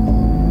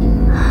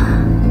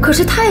可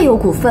是他也有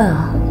股份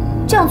啊，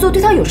这样做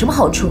对他有什么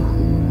好处？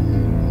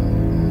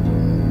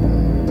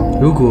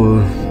如果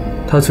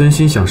他存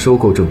心想收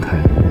购正泰，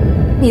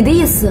你的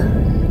意思，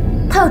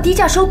他要低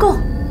价收购？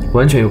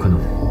完全有可能。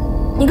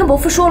你跟伯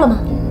父说了吗？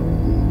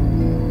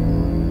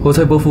我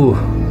猜伯父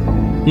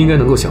应该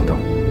能够想到。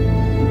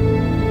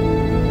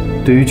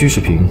对于居士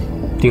平，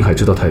丁海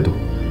知道太多。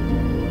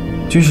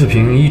居士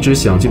平一直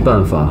想尽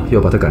办法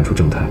要把他赶出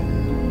正泰，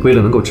为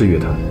了能够制约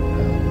他，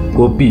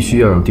我必须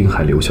要让丁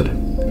海留下来，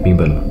明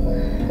白了吗？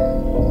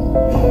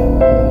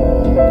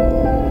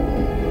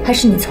还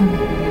是你聪明。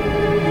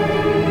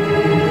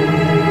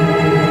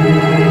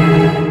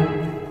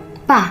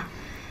爸，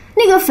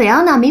那个菲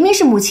昂娜明明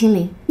是穆青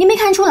林，你没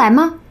看出来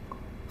吗？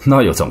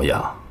那又怎么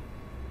样？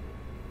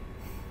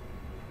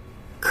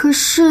可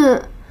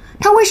是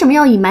他为什么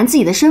要隐瞒自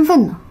己的身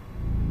份呢？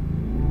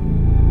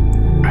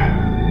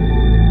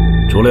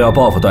除了要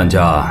报复段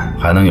家，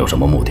还能有什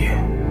么目的？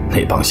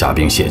那帮虾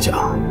兵蟹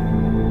将，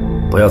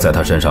不要在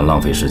他身上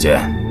浪费时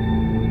间。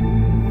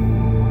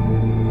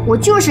我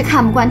就是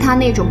看不惯他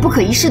那种不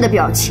可一世的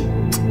表情。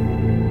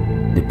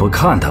你不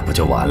看他不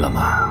就完了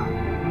吗？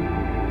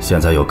现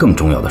在有更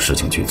重要的事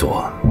情去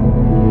做。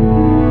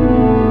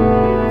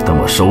等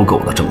我收购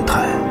了正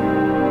泰，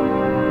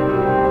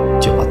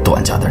就把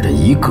段家的人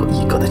一个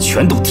一个的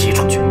全都踢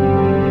出去。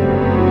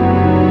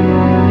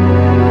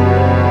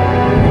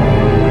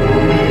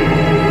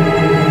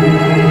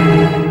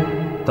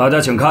大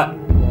家请看，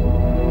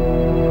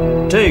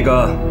这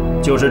个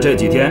就是这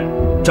几天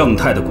正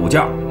泰的股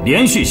价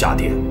连续下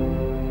跌。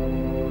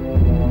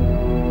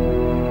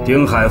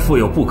丁海负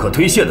有不可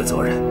推卸的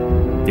责任。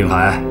丁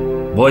海，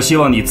我希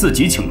望你自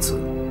己请辞，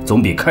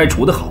总比开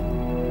除的好。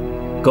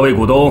各位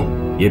股东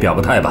也表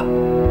个态吧。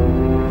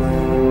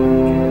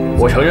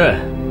我承认，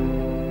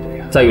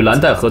在与蓝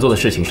带合作的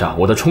事情上，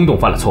我的冲动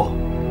犯了错。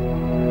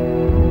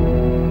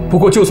不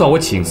过，就算我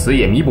请辞，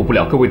也弥补不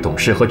了各位董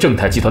事和正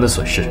泰集团的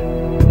损失。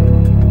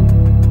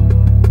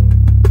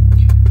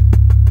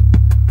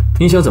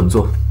你想怎么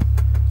做？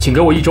请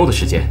给我1周的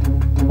时间，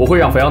我会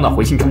让菲昂娜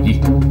回心转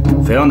意。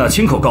菲昂娜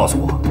亲口告诉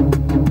我，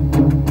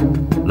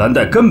蓝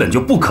带根本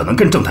就不可能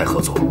跟正泰合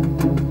作。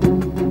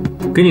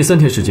给你3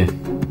天时间。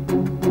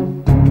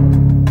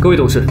各位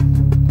董事，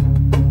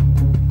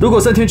如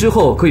果3天之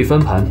后可以翻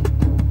盘，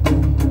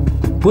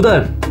不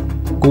但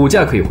股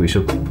价可以回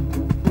升，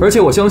而且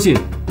我相信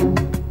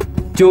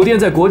酒店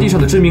在国际上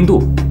的知名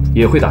度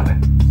也会打开。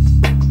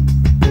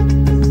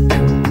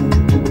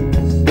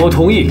我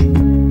同意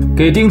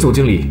给丁总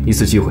经理一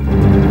次机会。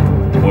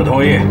我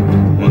同意，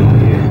我同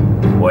意，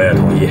我也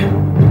同意，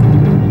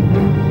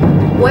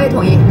我也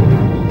同意。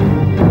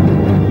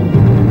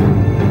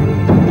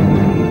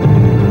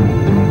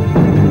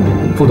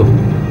副董，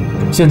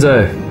现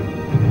在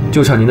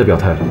就差您的表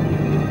态了。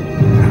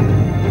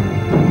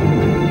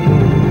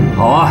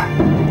好啊，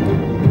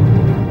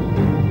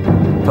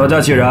大家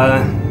既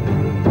然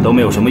都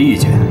没有什么意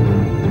见，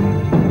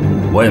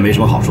我也没什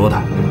么好说的。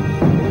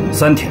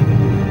3天，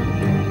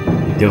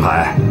丁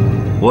海，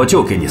我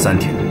就给你3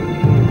天。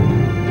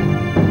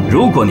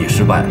如果你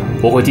失败了，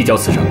我会递交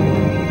辞呈。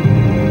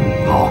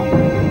好，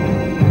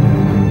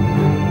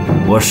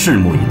我拭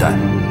目以待。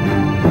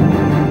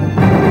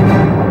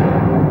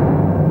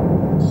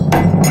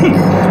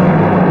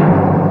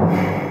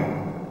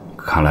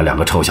看来2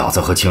个臭小子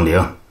和青灵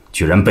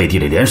居然背地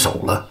里联手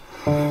了。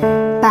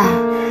爸，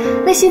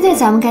那现在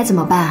咱们该怎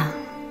么办？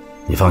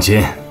你放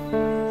心，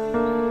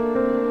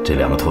这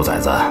2个兔崽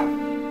子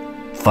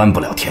翻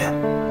不了天。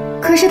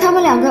可是他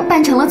们2个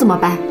办成了怎么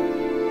办？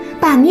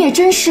爸，你也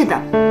真是的，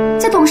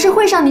在董事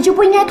会上你就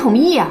不应该同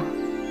意啊。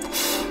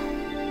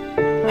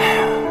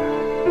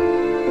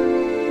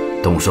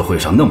董事会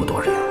上那么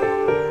多人，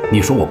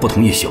你说我不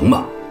同意行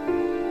吗？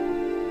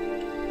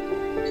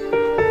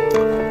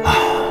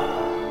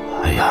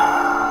哎呀，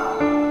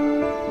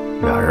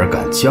俩人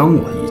敢将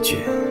我一军，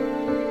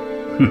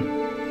哼！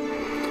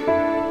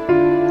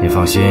你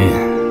放心，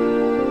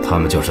他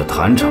们就是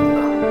谈成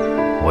了，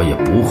我也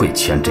不会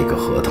签这个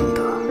合同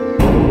的。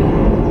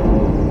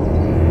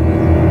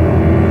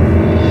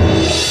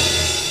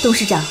董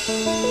事长，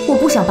我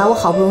不想把我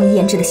好不容易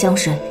研制的香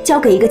水交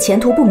给一个前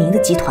途不明的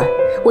集团，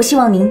我希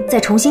望您再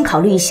重新考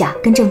虑一下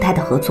跟正泰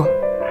的合作。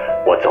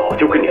我早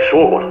就跟你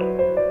说过了，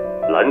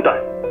蓝带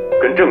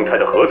跟正泰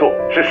的合作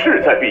是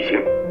势在必行，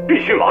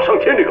必须马上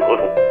签这个合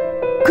同。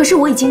可是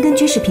我已经跟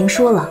居士平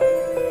说了，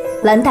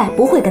蓝带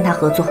不会跟他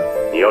合作。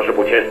你要是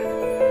不签，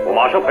我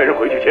马上派人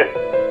回去签。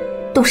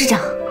董事长，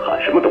喊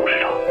什么董事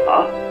长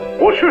啊？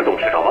我是董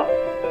事长吗？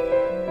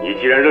你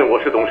既然认我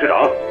是董事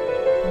长，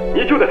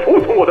你就得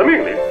服从我的命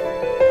令，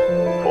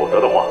否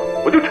则的话，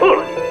我就撤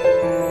了你。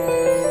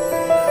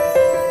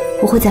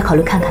我会再考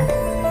虑看看的。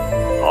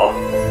好，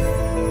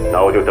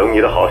那我就等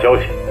你的好消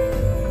息。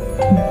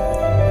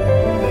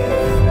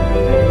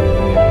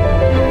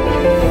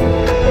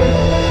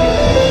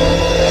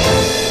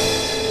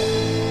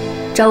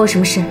找我什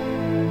么事？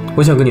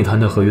我想跟你谈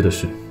谈合约的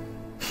事。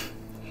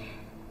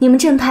你们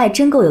正泰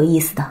真够有意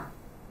思的，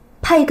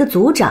派一个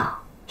组长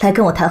来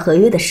跟我谈合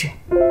约的事。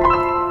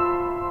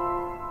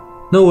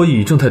那我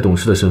以正泰董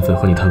事的身份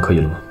和你谈可以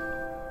了吗？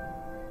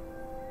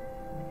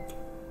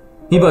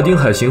你把丁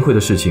海行贿的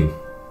事情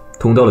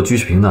捅到了居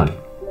士平那里，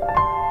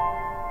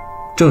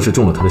正是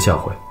中了他的下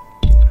怀。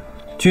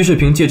居士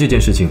平借这件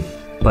事情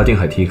把丁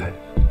海踢开，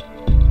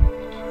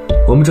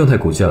我们正泰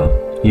股价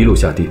一路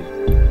下跌，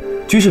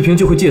居士平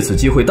就会借此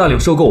机会大量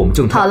收购我们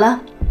正泰。好了，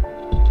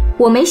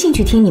我没兴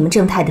趣听你们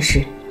正泰的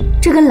事，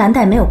这跟蓝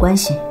带没有关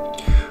系。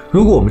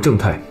如果我们正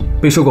泰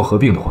被收购合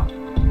并的话，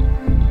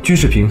居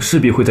士平势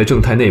必会在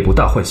正泰内部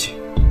大换血，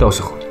到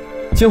时候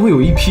将会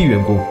有一批员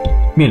工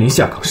面临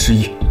下岗失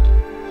业。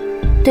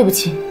对不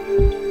起，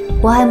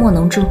我爱莫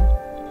能助。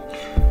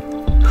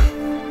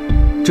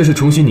这是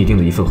重新拟定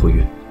的一份合约，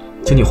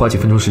请你花几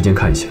分钟时间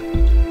看一下。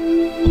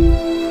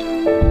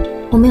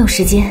我没有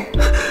时间。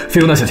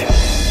菲欧娜小姐，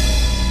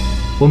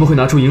我们会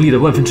拿出盈利的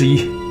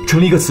1/10，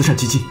成立一个慈善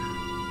基金，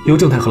由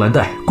正泰和蓝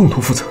带共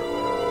同负责。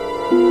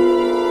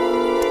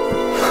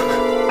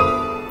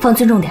放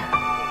尊重点。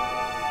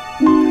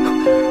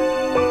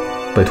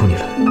拜托你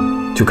了，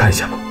就看一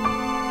下吧。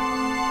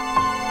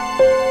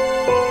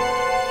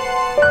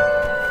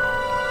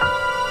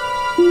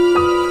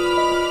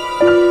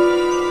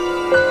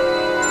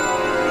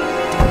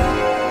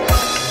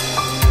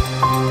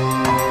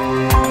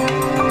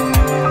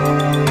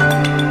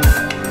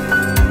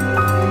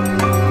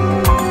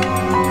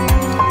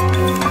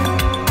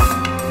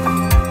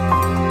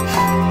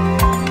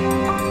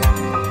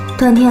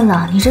断天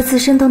了，你这自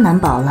身都难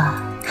保了，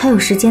还有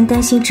时间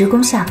担心职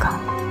工下岗？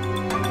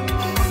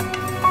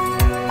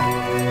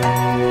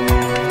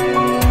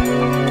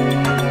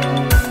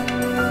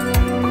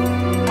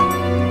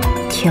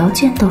条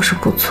件倒是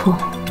不错，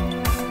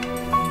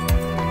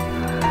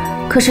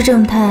可是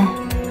正泰，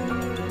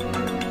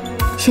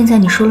现在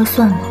你说了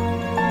算吗？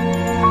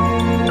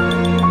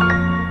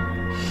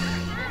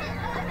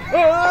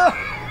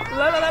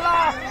来了来了！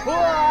哇！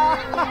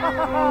哈哈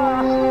哈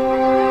哈！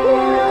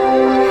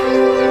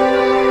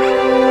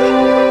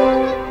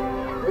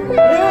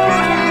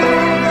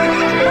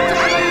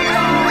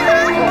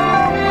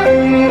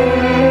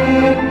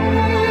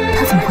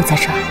他怎么会在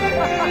这儿？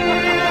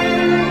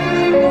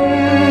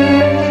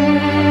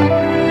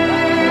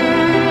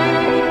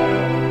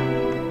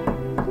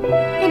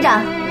院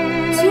长，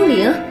清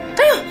灵，哎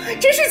呦，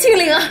真是清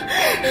灵啊！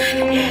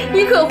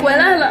你可回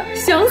来了，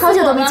想死我了！好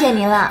久都没见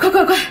您了。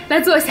快，来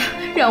坐下，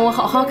让我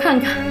好好看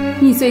看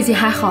你最近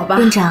还好吧？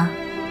院长，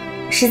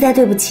实在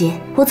对不起，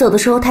我走的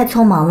时候太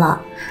匆忙了，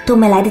都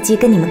没来得及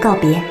跟你们告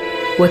别。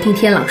我听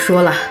天朗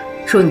说了，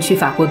说你去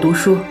法国读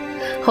书，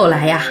后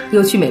来呀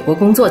又去美国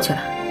工作去了。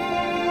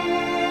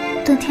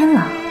段天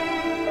朗，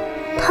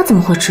他怎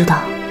么会知道？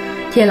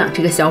天朗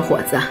这个小伙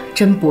子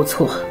真不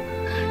错，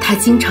他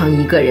经常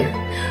一个人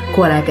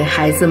过来给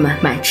孩子们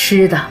买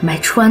吃的买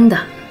穿的，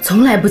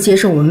从来不接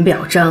受我们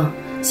表彰。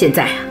现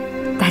在啊，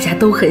大家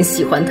都很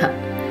喜欢他。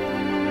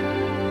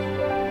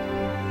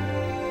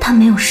他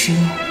没有食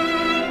言，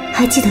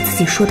还记得自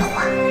己说的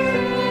话。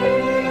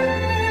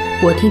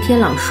我听天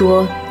朗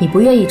说你不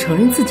愿意承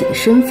认自己的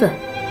身份，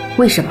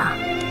为什么？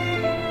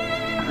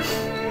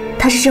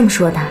他是这么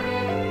说的。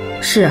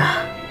是啊，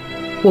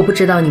我不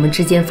知道你们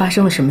之间发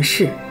生了什么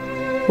事，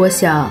我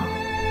想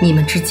你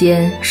们之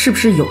间是不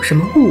是有什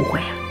么误会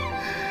啊？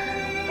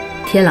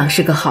天朗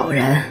是个好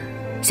人，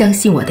相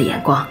信我的眼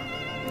光。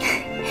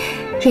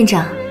院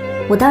长，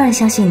我当然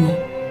相信你。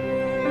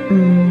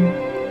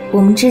我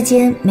们之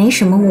间没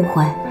什么误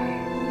会，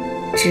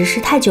只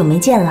是太久没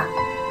见了，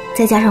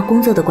再加上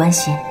工作的关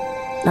系，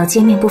老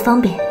见面不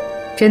方便。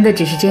真的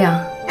只是这样？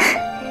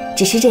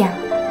只是这样。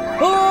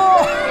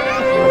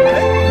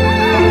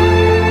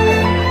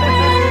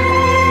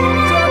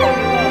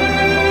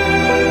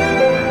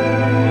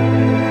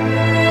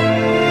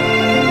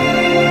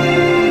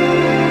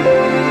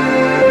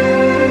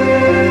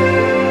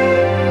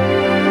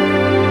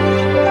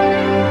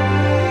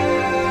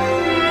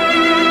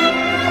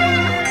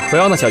菲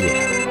奥娜小姐，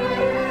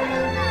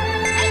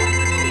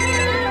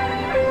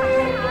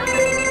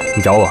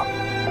你找我？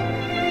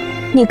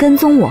你跟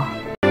踪我？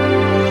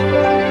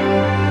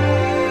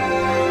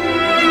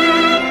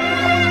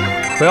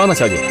菲奥娜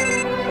小姐，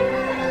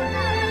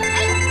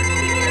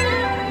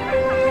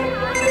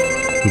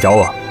你找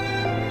我？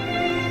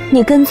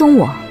你跟踪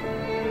我？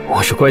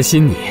我是关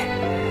心你。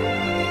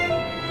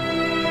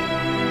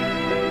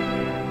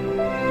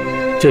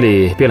这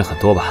里变了很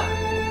多吧？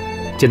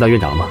见到院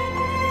长了吗？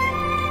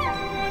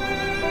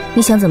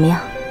你想怎么样？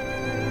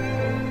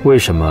为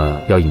什么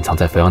要隐藏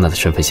在菲奥娜的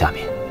身份下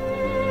面？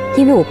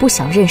因为我不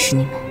想认识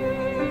你们，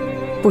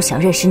不想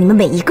认识你们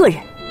每一个人。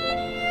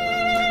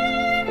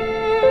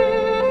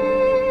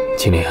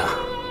青灵，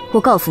我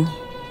告诉你，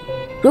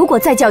如果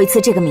再叫一次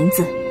这个名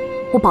字，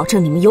我保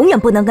证你们永远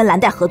不能跟蓝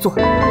带合作。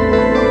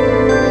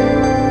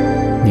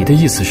你的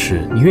意思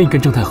是你愿意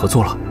跟正太合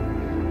作了？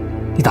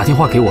你打电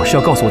话给我是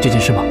要告诉我这件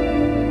事吗？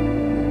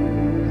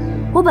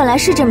我本来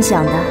是这么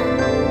想的，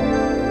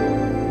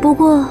不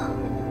过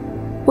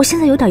我现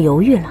在有点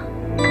犹豫了。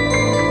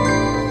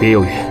别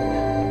犹豫，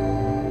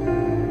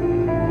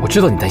我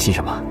知道你担心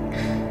什么。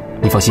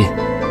你放心，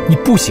你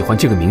不喜欢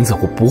这个名字，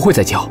我不会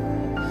再叫，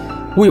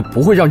我也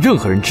不会让任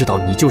何人知道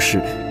你就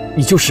是，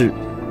你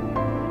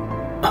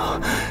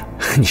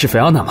是菲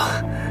奥娜吗？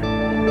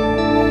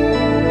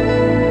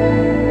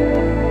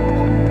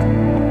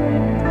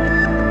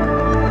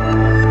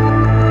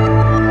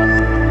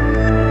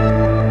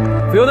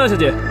菲奥娜小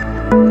姐，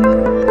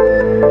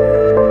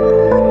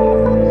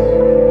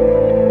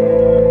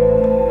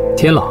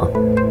天朗，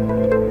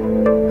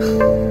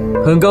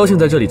很高兴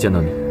在这里见到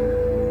你。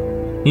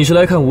你是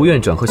来看吴院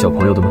长和小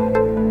朋友的吗？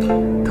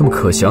他们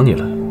可想你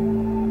了，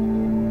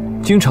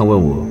经常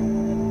问我，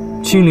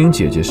青灵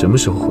姐姐什么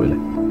时候回来？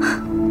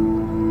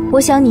我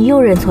想你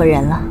又认错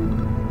人了。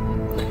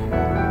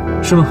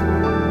是吗？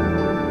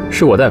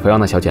是我带菲奥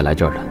娜小姐来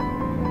这儿的。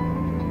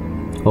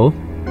哦。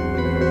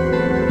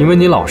因为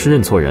你老是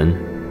认错人，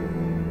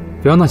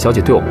菲奥娜小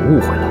姐对我们误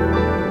会了。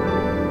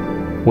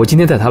我今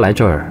天带她来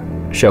这儿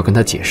是要跟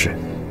她解释，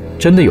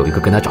真的有一个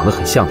跟她长得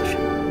很像的人。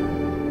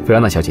菲奥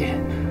娜小姐，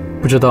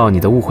不知道你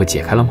的误会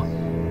解开了吗？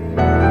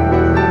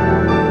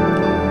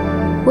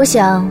我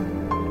想，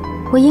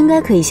我应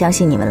该可以相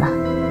信你们了。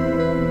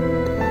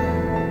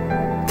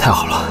太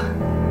好了，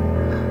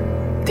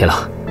天朗，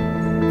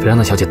菲奥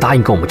娜小姐答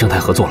应跟我们正太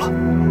合作了。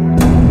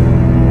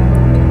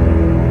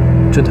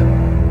真的？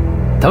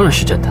当然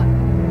是真的。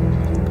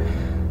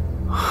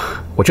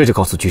我这就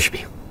告诉居士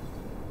平。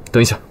等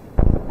一下，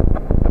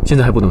现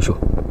在还不能说。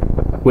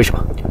为什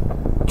么？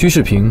居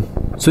士平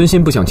存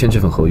心不想签这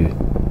份合约，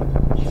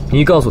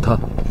你告诉他，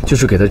就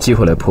是给他机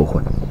会来破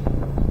坏。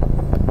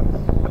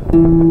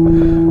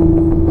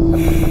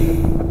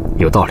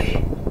有道理。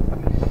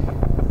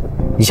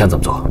你想怎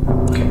么做？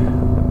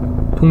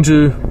通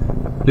知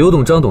刘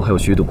董、张董还有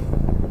徐董，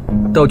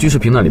到居士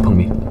平那里碰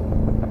面。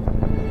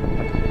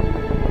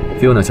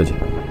菲欧娜小姐，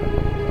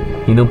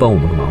你能帮我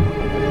们个忙吗？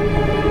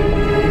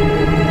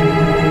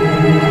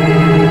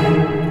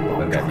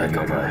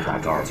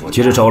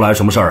接着找我来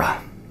什么事儿啊？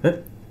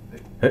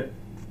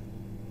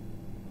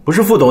不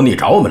是副董你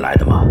找我们来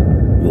的吗？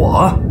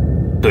我？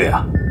对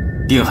啊，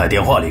丁海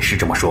电话里是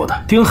这么说的。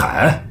丁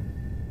海？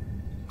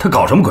他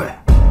搞什么鬼？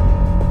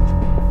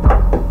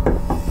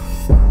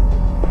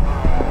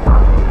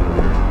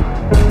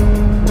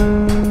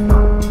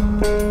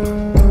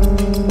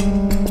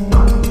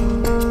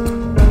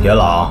田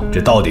朗，这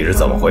到底是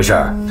怎么回事？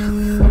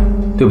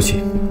对不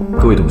起，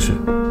各位董事，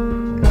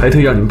还特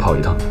意让你们跑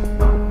一趟。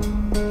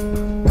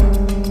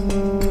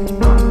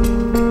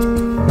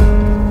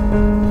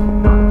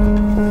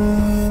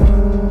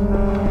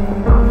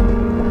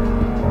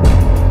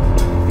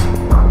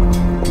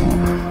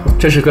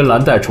这是跟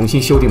蓝带重新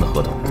修订的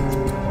合同，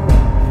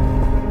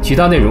其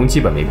他内容基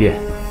本没变，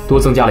多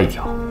增加了一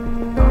条，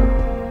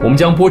我们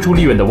将拨出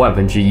利润的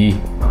1/10，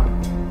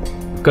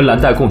跟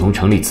蓝带共同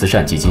成立慈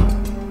善基金。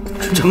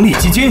成立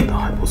基金？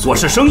我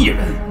是生意人，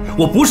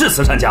我不是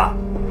慈善家。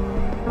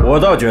我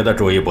倒觉得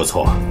主意不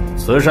错，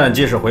慈善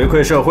既是回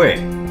馈社会，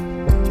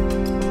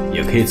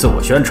也可以自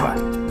我宣传。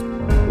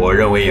我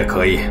认为也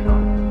可以，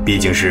毕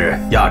竟是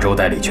亚洲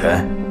代理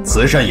权，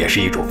慈善也是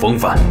一种风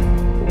范。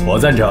我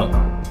赞成。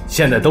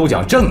现在都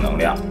讲正能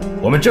量，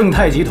我们正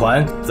泰集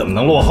团怎么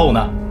能落后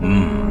呢？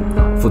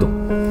副董，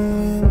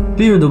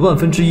利润的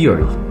1/10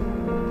而已，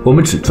我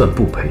们只赚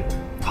不赔。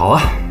好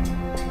啊，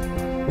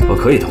我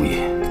可以同意。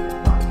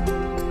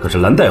可是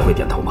蓝带会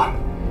点头吗？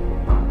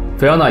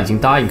菲奥娜已经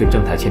答应跟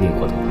正泰签订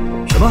合同了。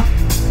什么？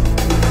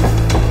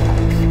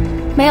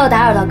没有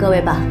打扰到各位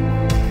吧？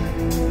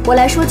我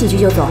来说几句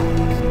就走。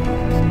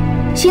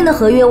新的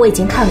合约我已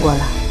经看过了，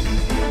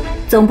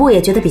总部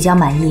也觉得比较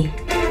满意。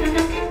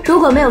如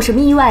果没有什么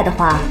意外的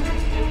话，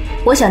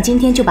我想今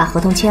天就把合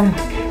同签了。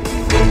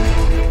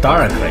当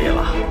然可以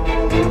了。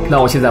那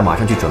我现在马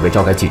上去准备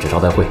召开记者招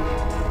待会。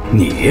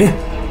你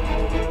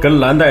跟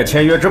蓝带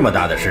签约这么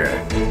大的事，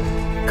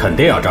肯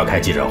定要召开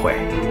记者会。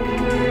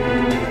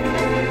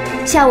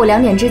下午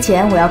2点之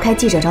前我要开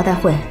记者招待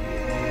会，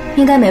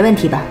应该没问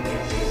题吧？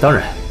当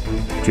然，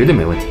绝对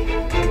没问题。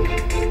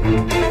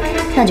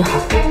那就好。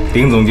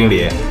丁总经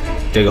理，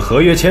这个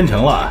合约签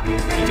成了，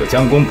你就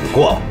将功补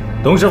过。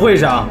董事会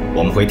上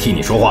我们会替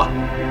你说话。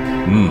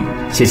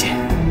谢谢。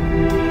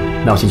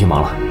那我先去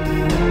忙了。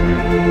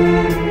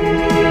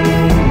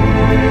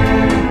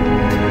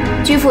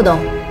居副董，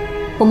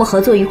我们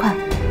合作愉快。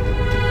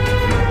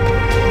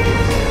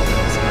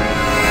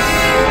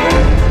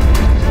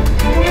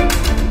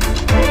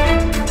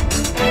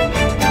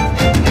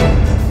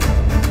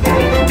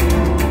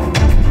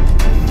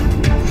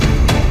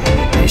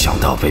没想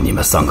到被你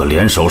们3个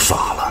联手耍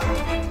了，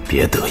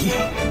别得意，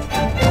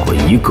我会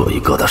一个一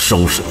个的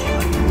收拾你们。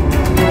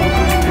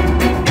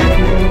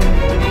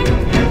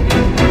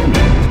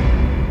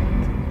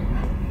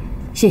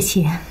雪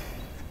琴，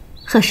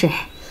喝水。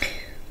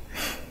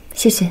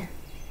谢谢。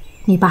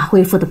你爸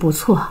恢复的不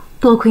错，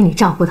多亏你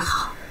照顾得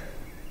好。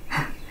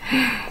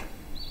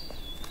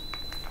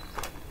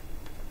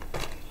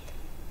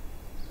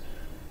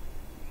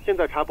现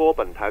在插播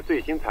本台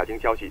最新财经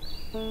消息。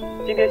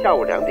今天下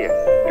午2点，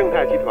正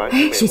泰集团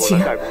与美雪琴，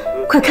国蓝带公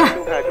司快看，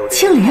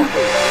清零。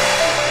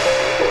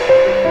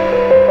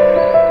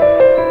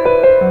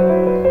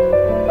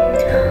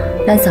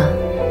兰嫂，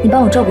你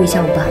帮我照顾一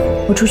下我爸，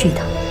我出去一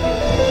趟。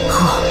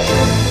好。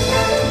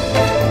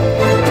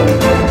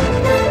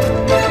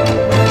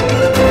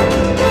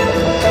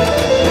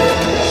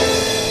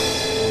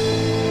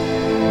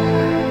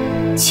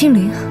清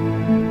零。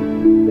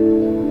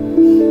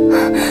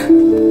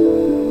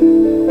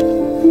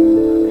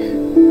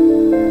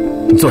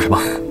你做什么？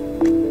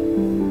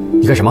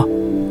你干什么？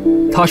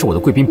他是我的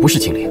贵宾，不是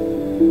清零。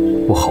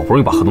我好不容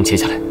易把合同签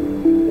下来，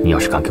你要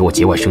是敢给我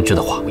节外生枝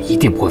的话，我一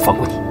定不会放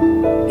过你。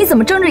你怎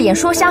么睁着眼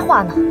说瞎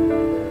话呢？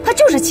他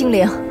就是清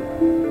零。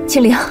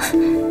清零，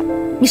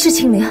你是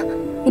清零，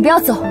你不要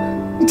走，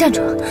你站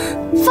住，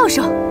放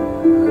手。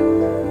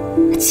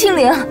清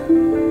零，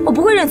我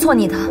不会认错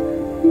你的。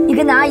你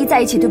跟南阿姨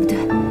在一起，对不对？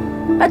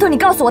拜托你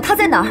告诉我她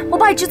在哪儿，我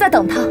爸一直在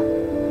等她。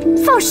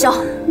放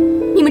手！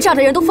你们这儿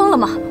的人都疯了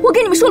吗？我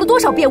跟你们说了多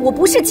少遍，我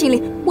不是清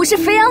零，我是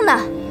菲昂娜，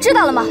知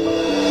道了吗？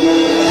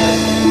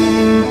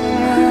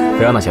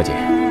菲昂娜小姐，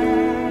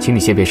请你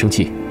先别生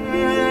气，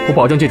我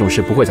保证这种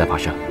事不会再发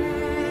生。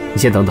你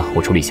先等等，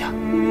我处理一下。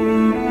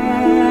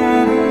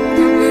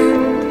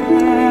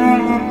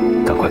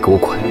赶快给我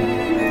滚！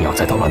你要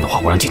再捣乱的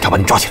话，我让警察把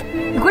你抓起来。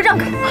你给我让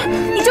开！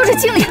你就是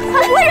清零，我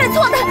不会认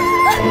错的。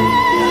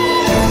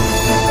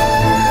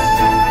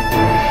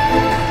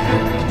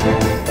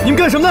你们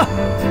干什么呢？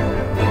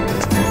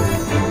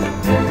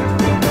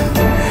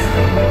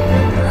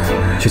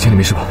雪清，你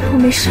没事吧？我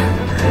没事。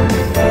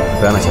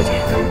菲昂娜小姐，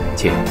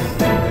请。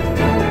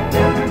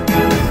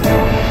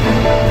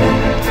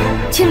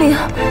清零，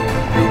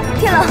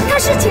天狼，他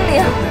是清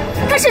零，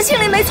他是清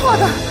零，没错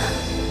的。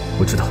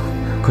我知道，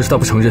可是他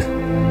不承认，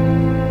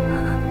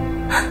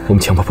我们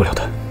强迫不了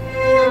他。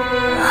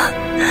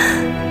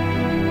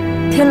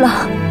天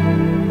狼，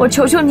我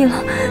求求你了，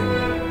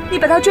你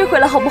把他追回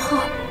来好不好？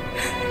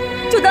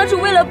就当是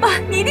为了爸，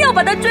你一定要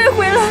把他追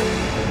回来，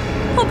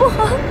好不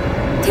好？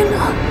天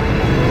狼。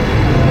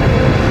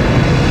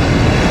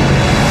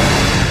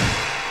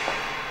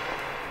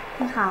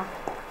你好。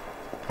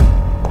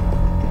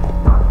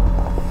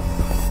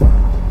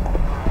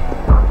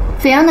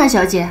菲昂娜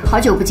小姐，好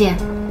久不见。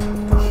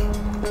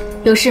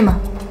有事吗？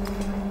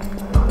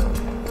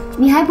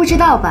你还不知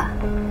道吧？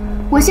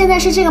我现在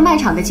是这个卖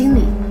场的经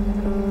理。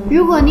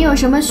如果你有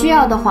什么需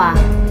要的话，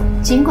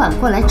尽管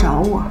过来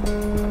找我。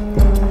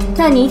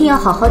那你一定要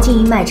好好经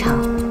营卖场，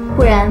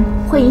不然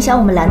会影响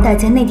我们蓝带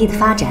在内地的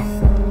发展。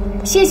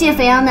谢谢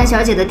菲昂娜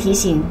小姐的提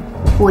醒，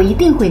我一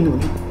定会努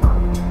力。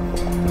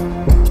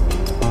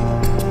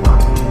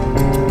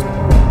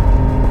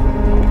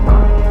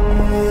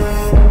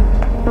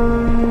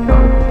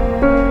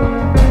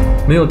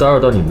没有打扰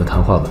到你们的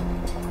谈话吧？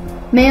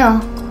没有。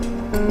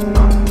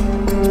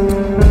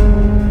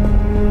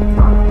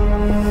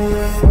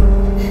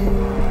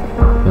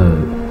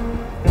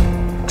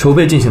筹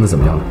备进行的怎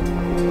么样了？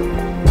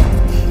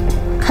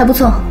还不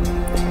错。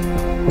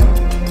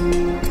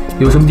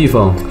有什么地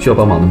方需要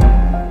帮忙的吗？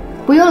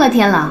不用了，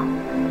天狼，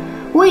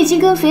我已经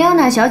跟菲奥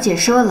娜小姐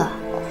说了，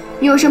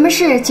有什么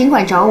事尽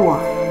管找我，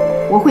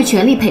我会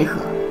全力配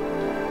合。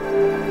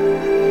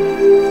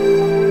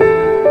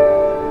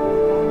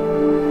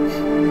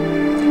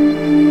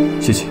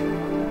谢谢。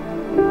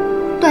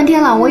段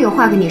天狼，我有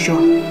话跟你说。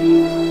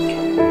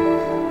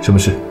什么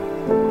事？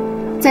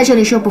在这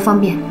里说不方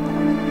便。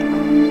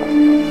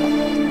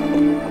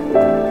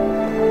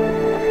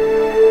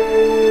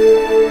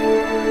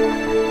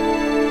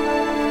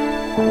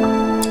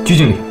鞠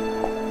经理，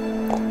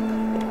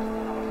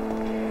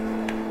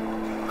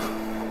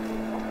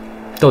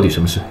到底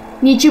什么事？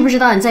你知不知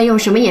道你在用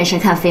什么眼神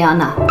看菲奥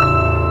娜？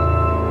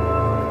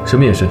什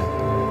么眼神？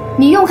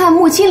你用看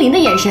穆青林的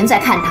眼神在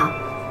看她。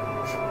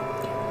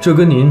这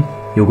跟您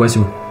有关系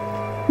吗？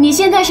你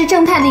现在是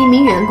正泰的一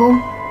名员工，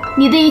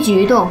你的一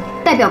举一动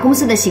代表公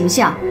司的形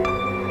象。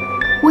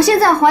我现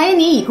在怀疑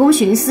你以公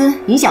徇私，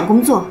影响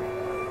工作，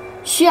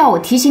需要我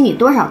提醒你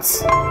多少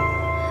次？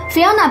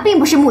菲奥娜并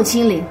不是穆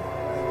青林。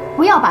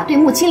不要把对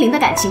穆青林的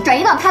感情转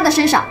移到他的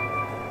身上。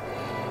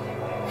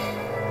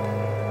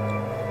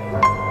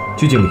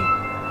鞠经理，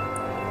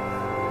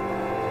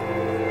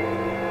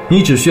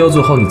你只需要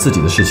做好你自己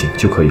的事情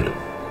就可以了。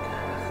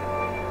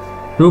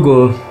如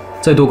果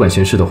再多管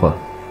闲事的话，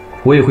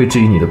我也会质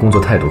疑你的工作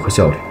态度和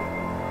效率。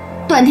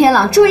段天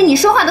朗，注意你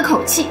说话的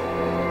口气。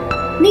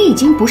你已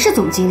经不是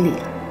总经理了，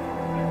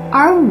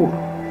而我，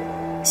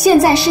现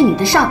在是你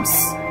的上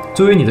司。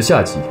作为你的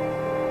下级，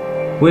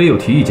我也有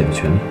提意见的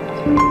权利。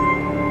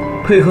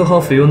配合好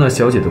菲欧娜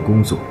小姐的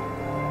工作，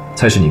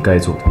才是你该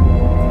做的。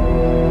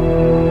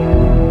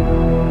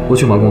我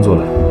去忙工作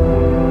了。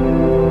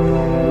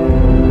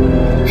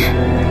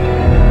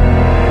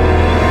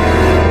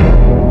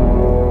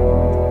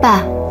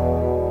爸，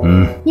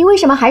你为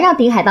什么还让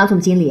丁海当总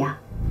经理啊？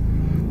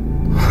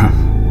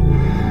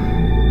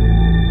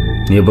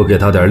你不给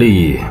他点利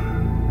益，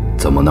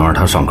怎么能让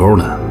他上钩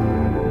呢？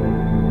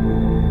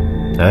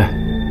哎，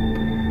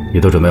你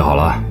都准备好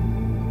了？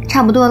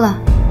差不多了。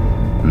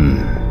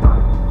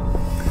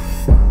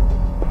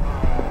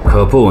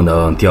可不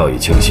能掉以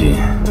轻心。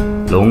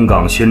龙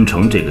岗新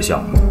城这个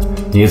项目，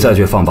你再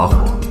去放把火，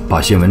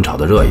把新闻炒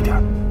得热一点，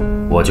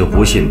我就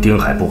不信丁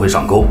海不会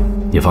上钩。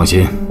你放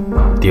心，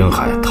丁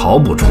海逃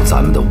不出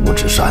咱们的五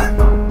指山。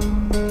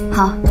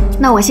好，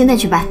那我现在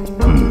去办。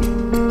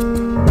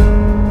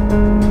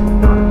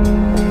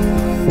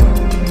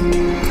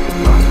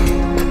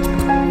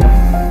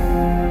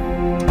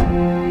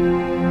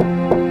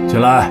进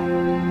来。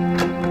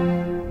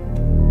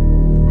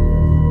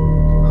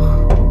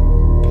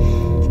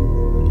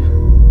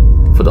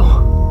副董。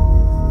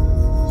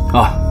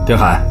啊，丁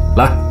海，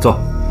来坐。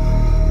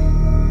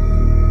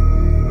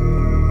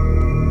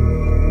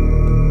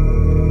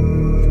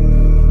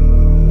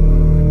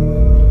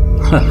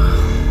哼，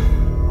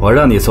我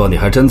让你坐，你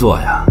还真坐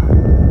呀？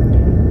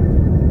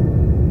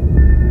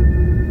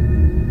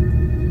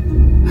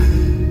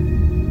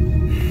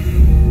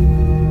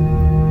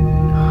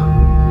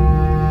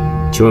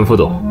请问副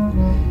董，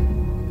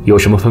有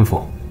什么吩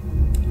咐？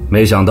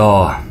没想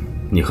到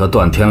你和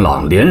段天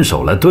朗联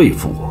手来对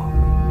付我。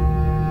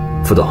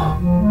副董，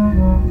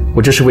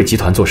我这是为集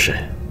团做事。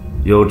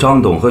有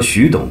张董和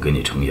徐董给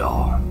你撑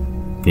腰，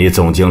你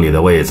总经理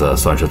的位子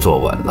算是坐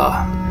稳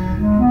了。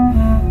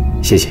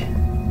谢谢，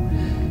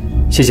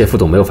谢谢副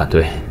董没有反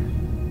对。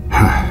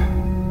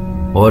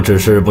我只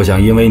是不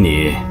想因为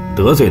你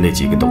得罪那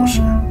几个董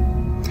事。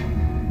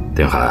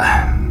丁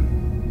海，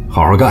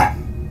好好干，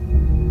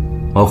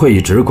我会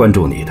一直关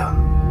注你的，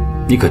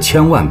你可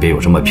千万别有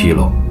什么纰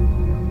漏。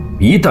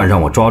一旦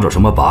让我抓住什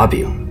么把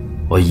柄，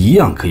我一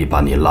样可以把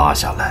你拉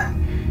下来。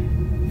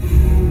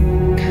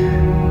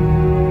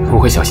我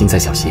会小心再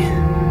小心。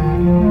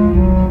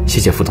谢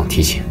谢副董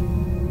提醒。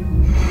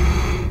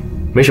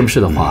没什么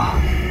事的话，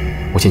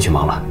我先去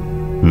忙了。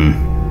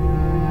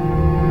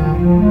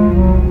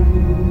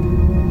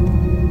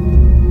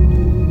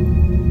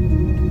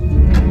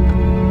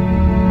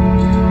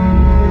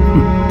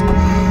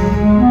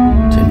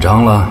紧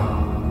张了，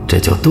这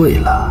就对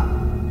了。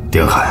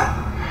丁海，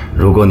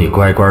如果你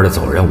乖乖的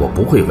走人，我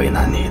不会为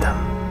难你的，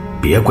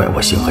别怪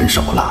我心狠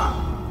手辣，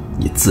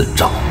你自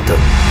找的。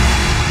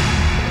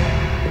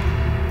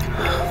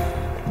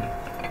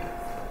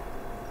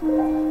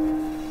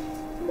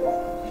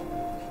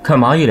干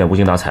嘛一脸无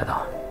精打采的？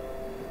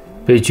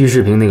被居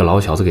士平那个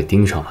老小子给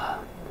盯上了，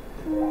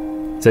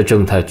在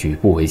正太举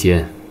步维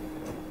艰。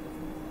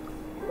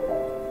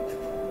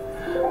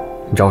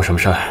你找我什么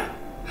事儿？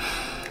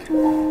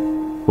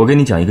我给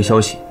你讲一个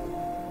消息，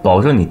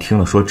保证你听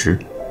了说直。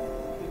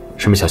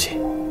什么消息？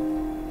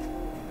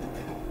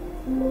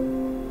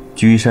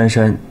居珊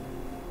珊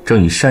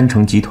正以山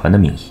城集团的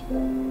名义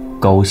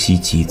高息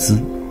集资。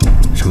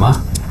什么？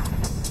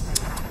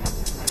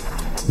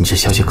你这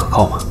消息可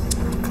靠吗？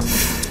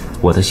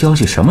我的消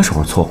息什么时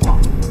候错过？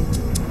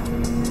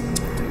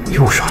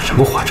又耍什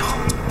么花招？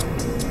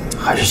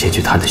还是先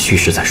去探探虚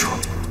实再说。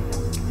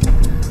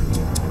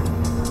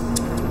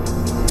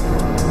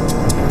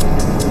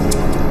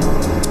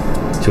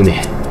兄弟，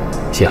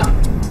谢了，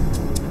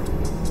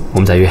我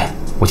们再约，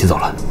我先走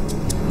了。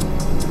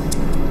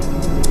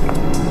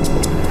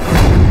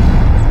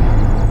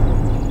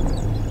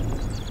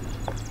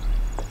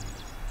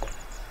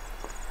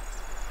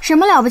什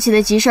么了不起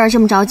的急事儿，这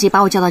么着急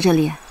把我叫到这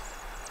里？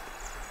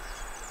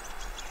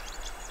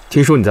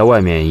听说你在外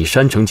面以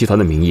山城集团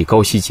的名义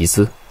高息集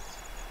资。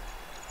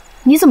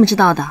你怎么知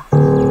道的？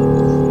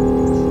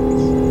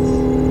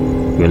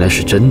原来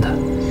是真的。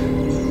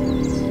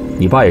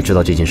你爸也知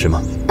道这件事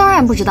吗？当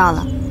然不知道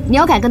了。你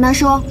要敢跟他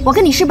说，我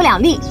跟你势不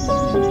两立。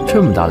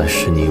这么大的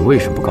事，你为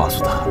什么不告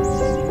诉他？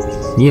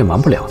你也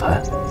瞒不了他。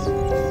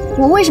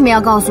我为什么要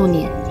告诉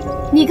你？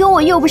你跟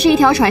我又不是一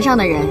条船上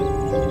的人。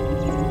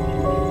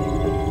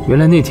原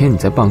来那天你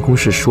在办公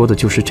室说的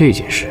就是这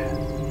件事。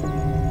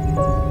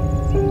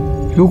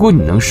如果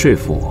你能说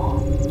服我，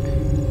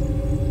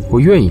我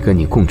愿意跟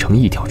你共乘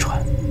一条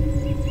船。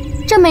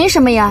这没什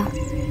么呀，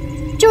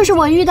就是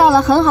我遇到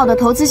了很好的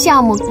投资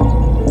项目。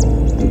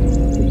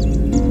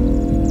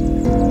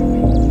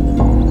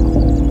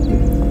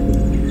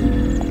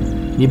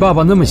你爸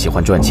爸那么喜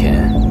欢赚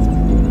钱，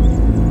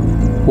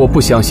我不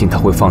相信他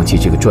会放弃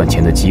这个赚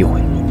钱的机会。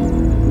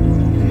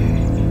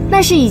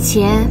那是以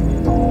前，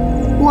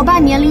我爸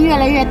年龄越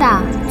来越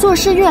大，做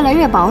事越来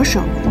越保守。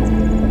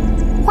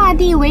画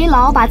地为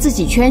牢，把自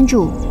己圈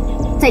住，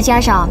再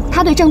加上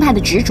他对正太的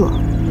执着，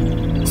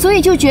所以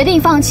就决定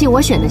放弃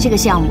我选的这个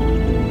项目。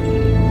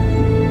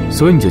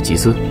所以你就集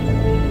资？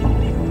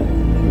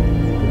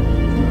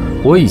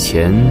我以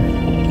前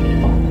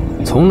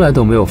从来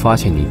都没有发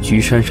现你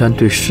居珊珊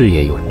对事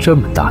业有这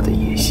么大的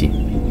野心，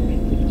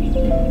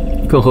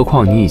更何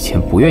况你以前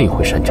不愿意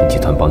回山城集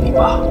团帮你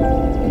爸。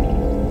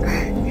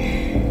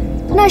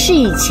那是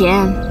以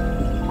前，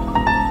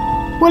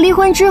我离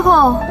婚之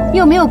后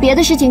又没有别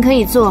的事情可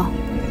以做，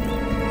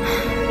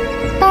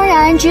当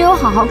然只有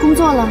好好工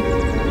作了。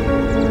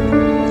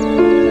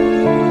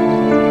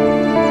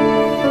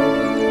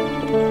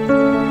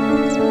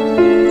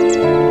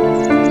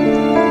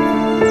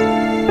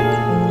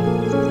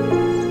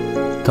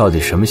到底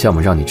什么项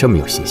目让你这么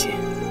有信心？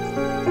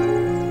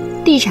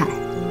地产，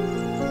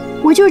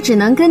我就只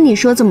能跟你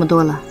说这么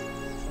多了，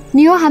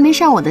你又还没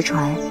上我的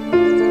船。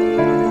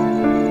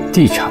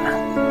地产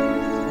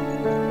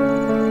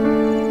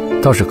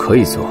倒是可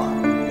以做，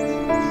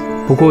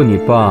不过你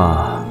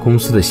爸公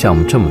司的项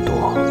目这么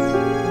多，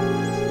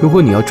如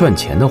果你要赚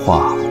钱的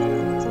话，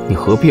你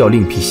何必要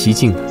另辟蹊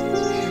径呢？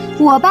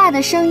我爸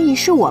的生意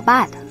是我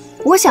爸的，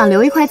我想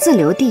留一块自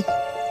留地，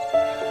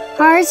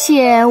而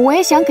且我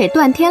也想给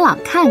段天朗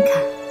看看，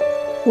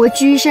我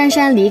居珊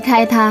珊离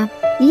开他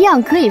一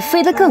样可以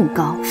飞得更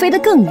高，飞得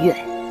更远。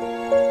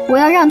我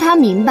要让他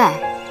明白，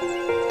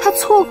他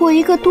错过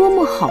一个多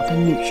么好的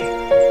女人。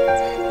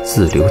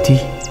自留地，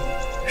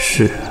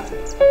是，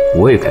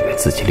我也该给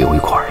自己留一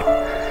块了。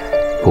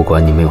不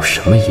管你们有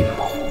什么阴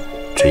谋，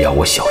只要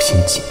我小心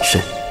谨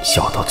慎，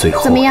笑到最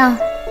后。怎么样？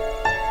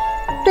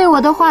对我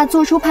的话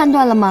做出判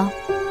断了吗？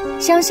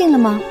相信了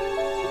吗？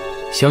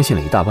相信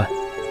了一大半。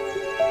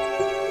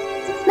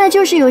那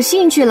就是有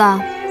兴趣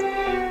了。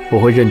我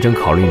会认真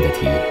考虑你的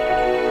提议。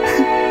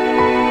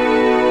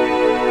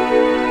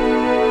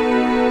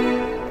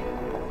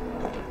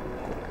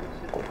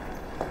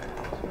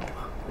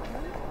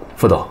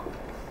副董，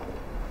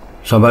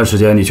上班时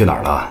间你去哪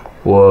儿了？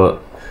我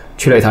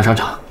去了一趟商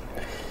场。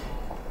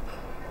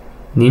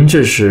您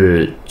这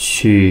是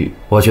去？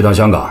我去趟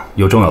香港，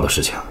有重要的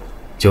事情，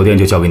酒店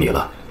就交给你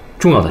了。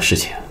重要的事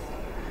情？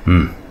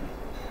嗯。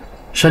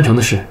山城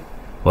的事？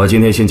我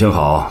今天心情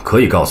好，可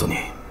以告诉你。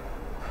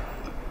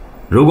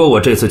如果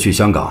我这次去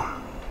香港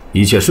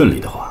一切顺利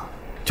的话，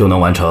就能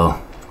完成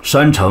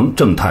山城、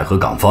正泰和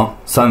港方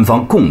三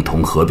方共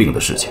同合并的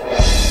事情。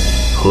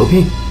合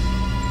并？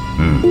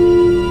嗯。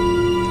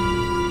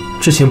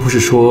之前不是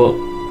说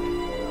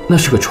那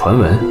是个传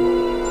闻？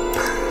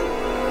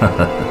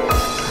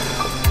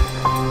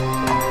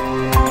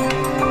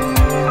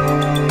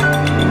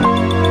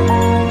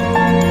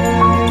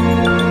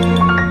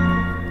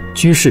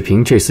居士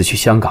平这次去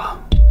香港，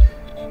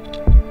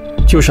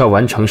就是要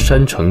完成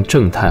山城、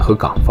正泰和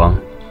港方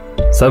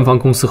三方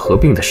公司合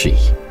并的事宜。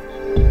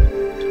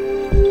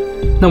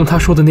那么他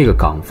说的那个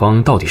港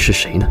方到底是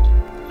谁呢？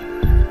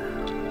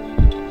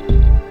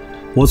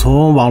我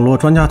从网络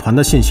专家团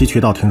的信息渠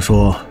道听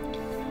说，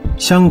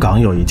香港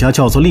有一家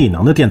叫做力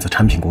能的电子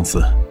产品公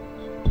司，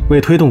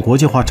为推动国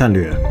际化战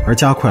略而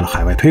加快了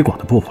海外推广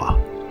的步伐。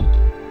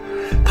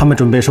他们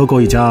准备收购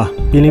一家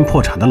濒临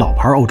破产的老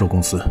牌欧洲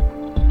公司。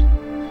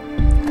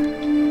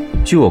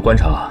据我观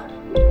察，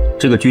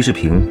这个居士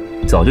平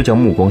早就将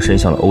目光伸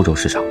向了欧洲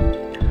市场，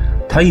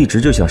他一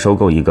直就想收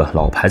购一个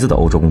老牌子的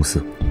欧洲公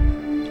司，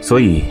所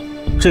以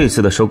这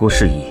次的收购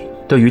事宜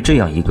对于这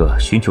样一个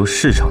寻求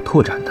市场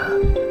拓展的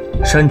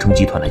山城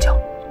集团来讲，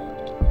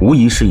无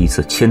疑是一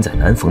次千载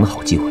难逢的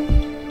好机会。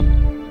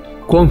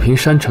光凭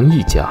山城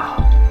一家，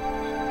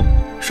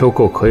收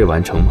购可以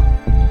完成吗？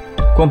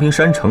光凭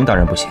山城当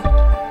然不行，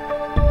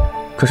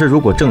可是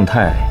如果正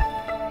泰、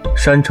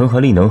山城和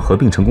力能合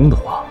并成功的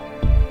话，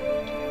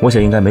我想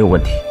应该没有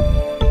问题。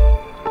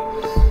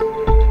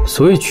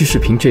所以居士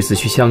平这次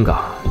去香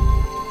港，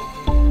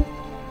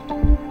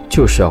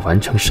就是要完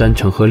成山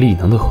城和力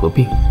能的合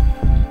并。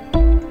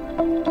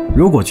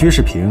如果居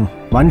士平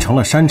完成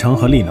了山城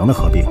和力能的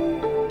合并，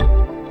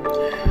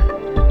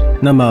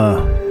那么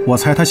我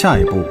猜他下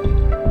一步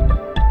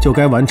就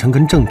该完成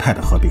跟正泰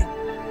的合并，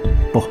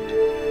不，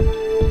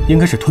应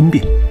该是吞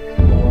并。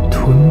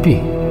吞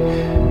并？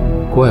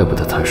怪不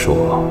得他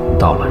说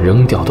到了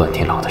扔掉段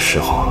天朗的时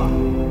候了。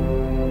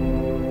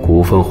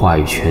股份话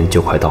语权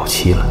就快到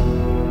期了，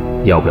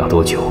要不了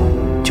多久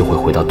就会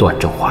回到段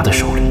正华的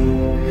手里。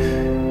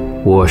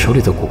我手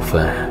里的股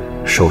份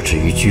受制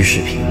于居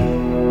士平，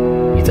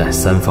一旦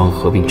三方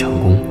合并成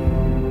功，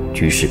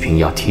居士平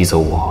要踢走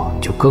我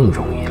就更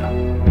容易了。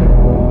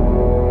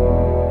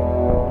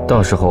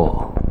到时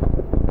候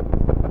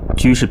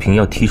居士平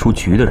要踢出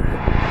局的人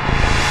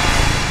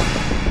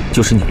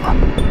就是你了。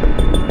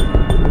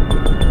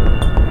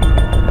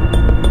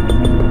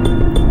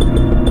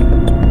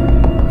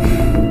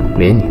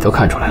连你都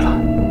看出来了，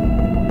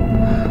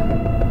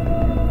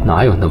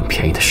哪有那么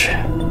便宜的事？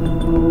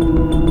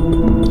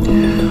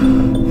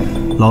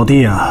老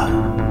弟啊，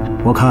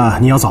我看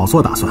你要早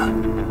做打算。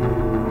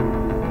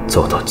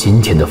走到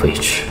今天的位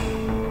置，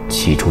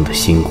其中的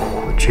辛苦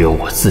只有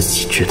我自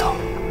己知道，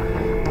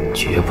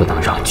绝不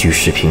能让居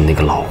士平那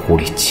个老狐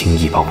狸轻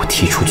易把我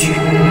踢出局。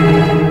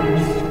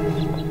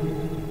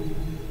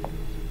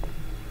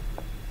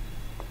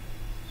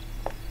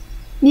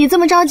你这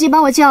么着急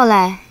把我叫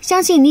来，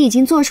相信你已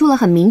经做出了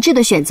很明智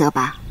的选择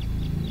吧？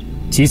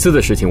集资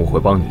的事情我会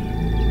帮你，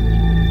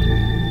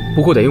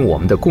不过得用我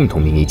们的共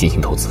同名义进行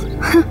投资。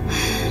哼，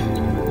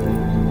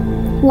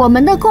我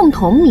们的共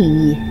同名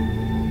义，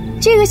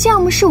这个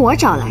项目是我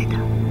找来的，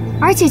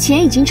而且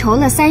钱已经筹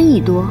了3亿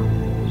多，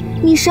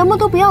你什么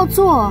都不要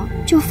做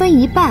就分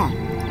一半。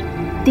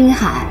丁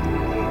海，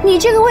你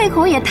这个胃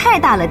口也太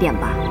大了点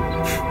吧？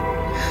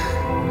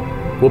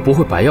我不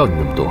会白要你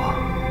那么多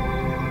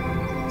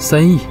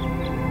，3亿，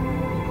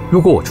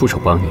如果我出手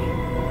帮你，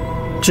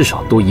至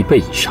少多1倍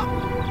以上。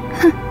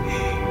哼，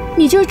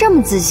你就这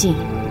么自信？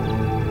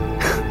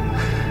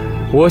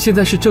我现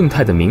在是正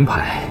泰的名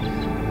牌，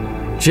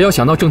只要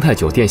想到正泰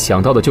酒店，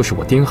想到的就是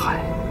我丁海，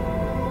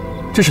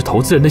这是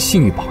投资人的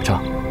信誉保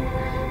障。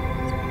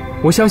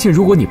我相信，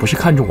如果你不是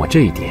看中我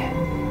这一点，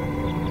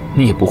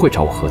你也不会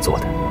找我合作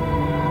的。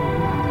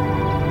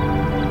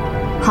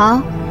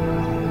好，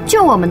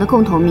就我们的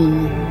共同名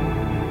义。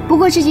不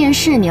过这件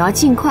事你要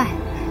尽快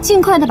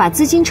的把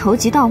资金筹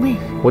集到位。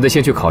我得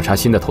先去考察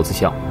新的投资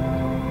项目。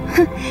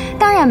哼，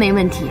当然没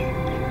问题。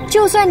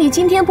就算你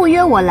今天不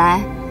约我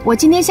来，我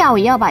今天下午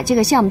也要把这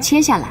个项目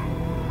签下来。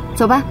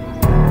走吧。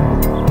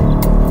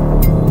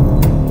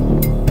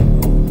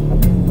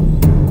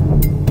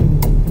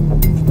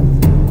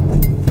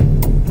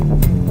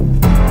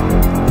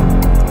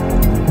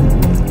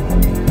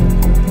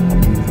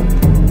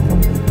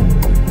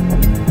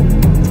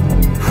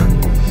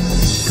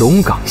龙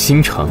岗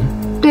新城？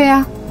对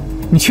啊。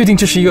你确定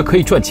这是一个可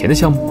以赚钱的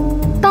项目？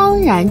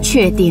当然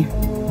确定。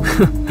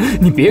哼，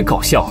你别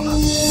搞笑了。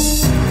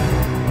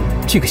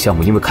这个项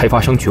目因为开发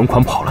商卷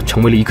款跑了，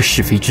成为了一个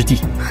是非之地。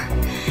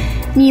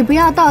你不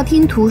要道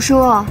听途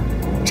说，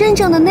真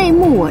正的内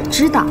幕我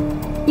知道。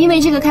因为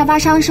这个开发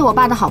商是我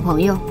爸的好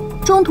朋友，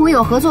中途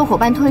有合作伙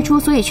伴退出，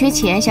所以缺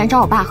钱，想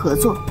找我爸合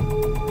作。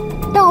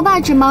但我爸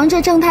只忙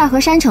着正泰和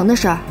山城的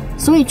事儿，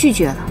所以拒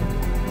绝了。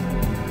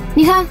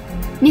你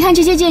看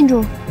这些建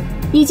筑，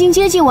已经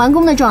接近完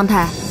工的状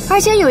态，而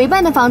且有一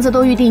半的房子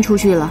都预定出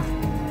去了。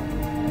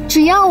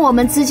只要我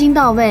们资金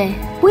到位，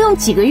不用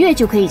几个月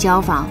就可以交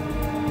房。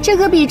这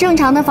可比正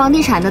常的房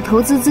地产的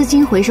投资资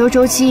金回收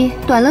周期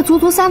短了足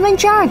足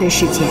2/3的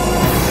时间。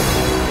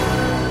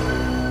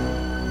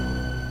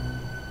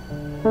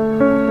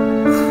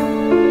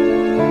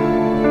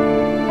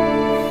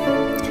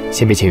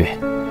先别签约，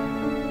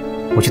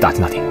我去打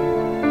听打听。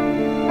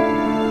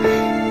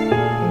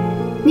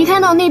你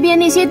看到那边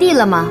那些地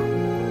了吗？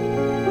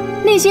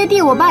那些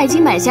地我爸已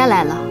经买下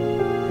来了，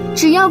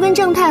只要跟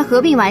正泰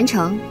合并完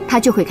成，他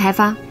就会开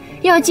发，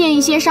要建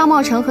一些商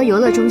贸城和游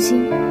乐中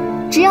心。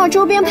只要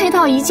周边配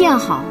套一建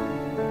好，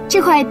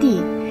这块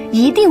地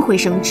一定会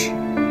升值。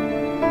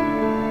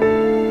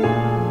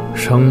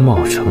商贸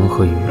城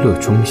和娱乐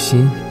中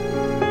心，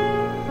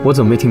我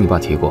怎么没听你爸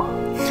提过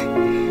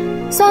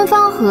？3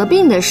方合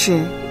并的事，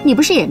你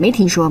不是也没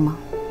听说吗？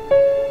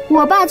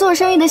我爸做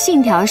生意的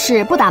信条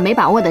是不打没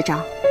把握的仗，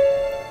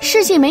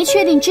事情没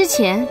确定之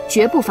前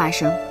绝不发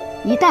生，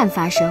一旦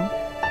发生，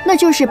那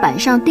就是板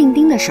上钉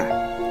钉的事儿。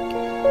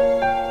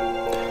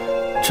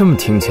这么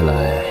听起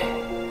来，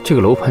这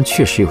个楼盘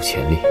确实有潜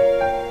力。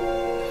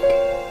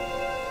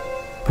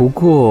不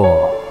过，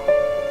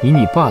以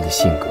你爸的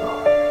性格，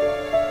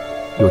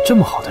有这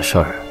么好的事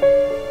儿，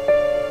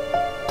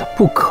他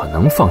不可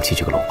能放弃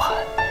这个楼盘。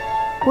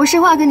我实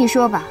话跟你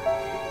说吧，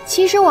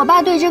其实我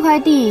爸对这块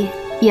地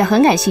也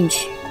很感兴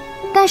趣，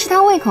但是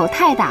他胃口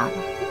太大了，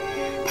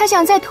他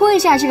想再拖一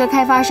下这个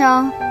开发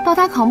商，到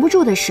他扛不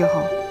住的时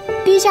候，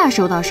低价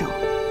收到手。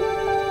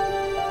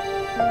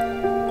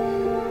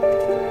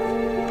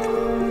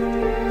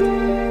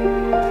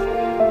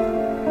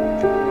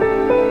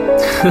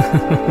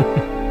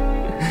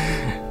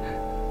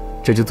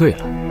这就对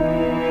了，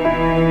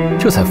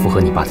这才符合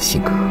你爸的性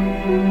格。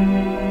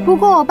不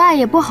过我爸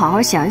也不好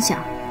好想想，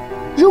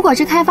如果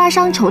这开发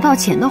商筹到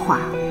钱的话，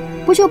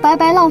不就白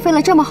白浪费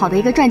了这么好的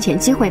一个赚钱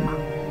机会吗？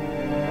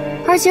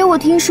而且我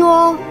听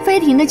说飞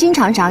艇的金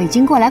厂长已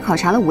经过来考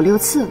察了5、6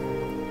次了，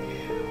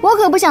我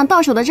可不想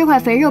到手的这块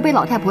肥肉被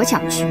老太婆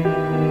抢去。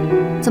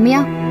怎么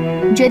样，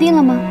你决定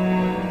了吗？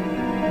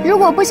如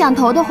果不想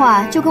投的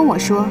话，就跟我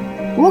说，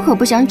我可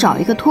不想找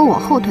一个拖我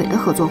后腿的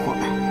合作伙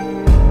伴。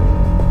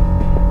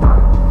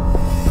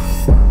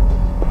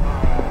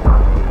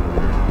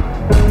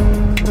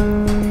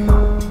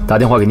打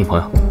电话给你朋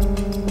友，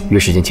约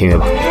时间签约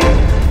吧。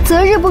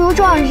择日不如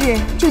撞日，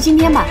就今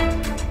天吧。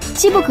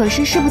机不可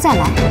失，失不再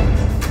来。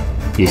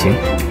也行。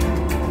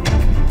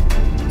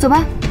走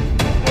吧。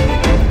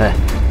哎，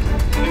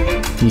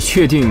你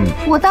确定？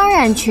我当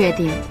然确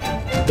定。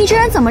你这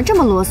人怎么这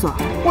么啰嗦？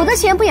我的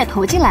钱不也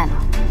投进来了？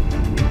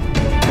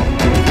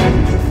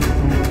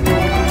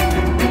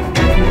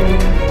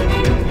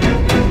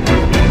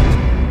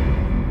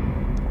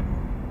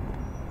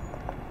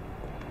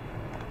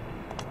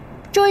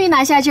终于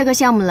拿下这个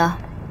项目了，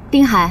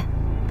丁海，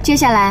接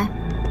下来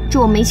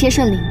祝我们一切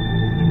顺利。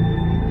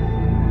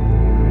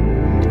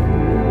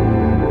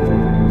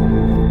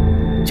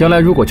将来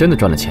如果真的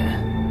赚了钱，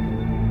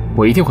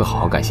我一定会好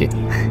好感谢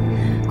你。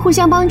互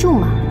相帮助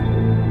嘛。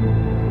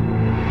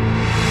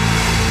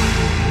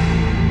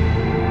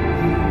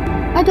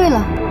哎，对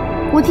了，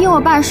我听我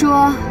爸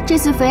说，这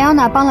次菲奥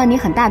娜帮了你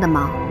很大的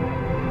忙，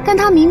但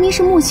她明明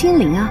是穆清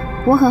灵啊，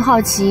我很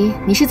好奇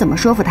你是怎么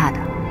说服她的。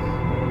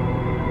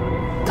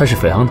她是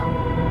菲奥娜，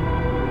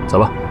走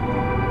吧。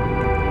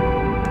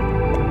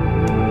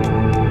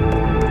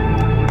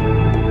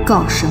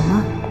搞什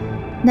么？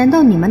难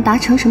道你们达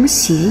成什么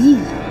协议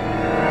了？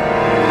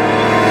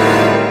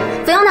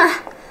菲奥娜，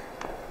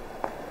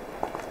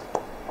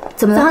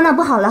怎么了？菲奥娜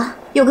不好了，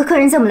有个客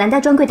人在我们蓝带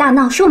专柜大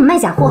闹，说我们卖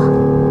假货。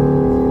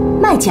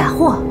卖假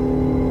货？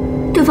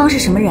对方是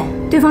什么人？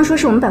对方说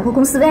是我们百货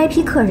公司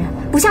VIP 客人，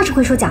不像是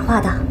会说假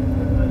话的。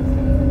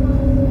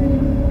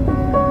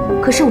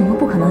可是我们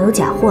不可能有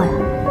假货呀，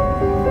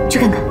去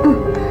看看。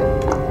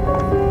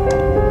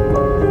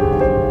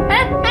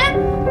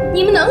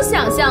你们能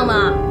想象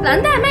吗？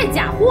蓝带卖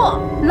假货，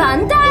蓝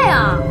带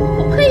啊！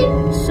我呸！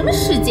什么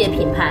世界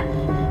品牌，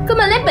根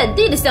本连本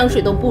地的香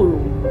水都不如。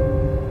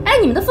哎，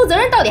你们的负责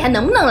人到底还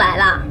能不能来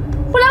了？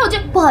不来我就……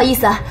不好意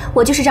思啊，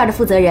我就是这儿的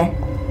负责人。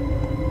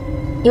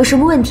有什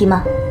么问题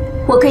吗？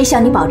我可以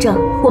向你保证，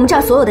我们这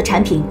儿所有的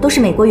产品都是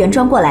美国原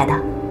装过来的。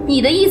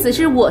你的意思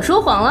是我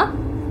说谎了？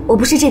我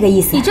不是这个意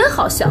思。你真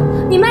好笑，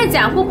你卖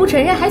假货不承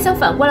认，还想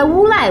反过来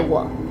诬赖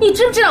我。你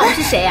知不知道我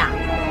是谁呀？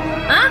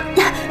啊？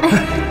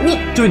你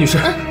这位女士，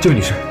这位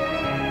女士，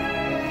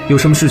有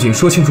什么事情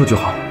说清楚就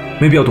好，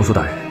没必要动手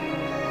打人。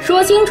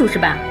说清楚是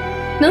吧？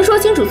能说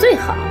清楚最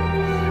好。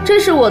这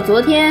是我昨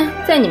天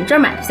在你们这儿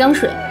买的香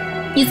水，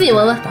你自己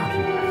闻闻。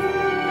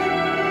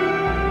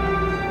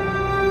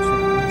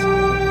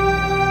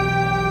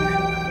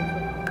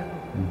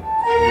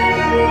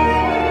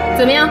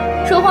怎么样？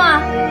说话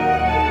啊！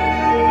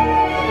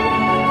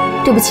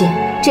对不起，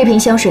这瓶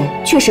香水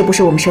确实不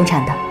是我们生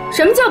产的。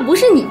什么叫不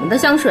是你们的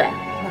香水？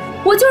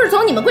我就是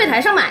从你们柜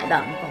台上买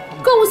的，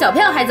购物小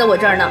票还在我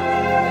这儿呢。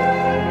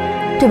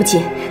对不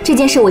起，这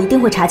件事我一定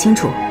会查清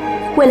楚。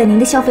为了您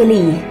的消费利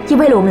益，也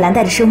为了我们蓝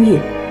带的声誉，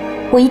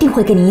我一定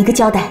会给您一个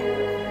交代。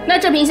那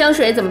这瓶香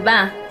水怎么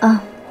办？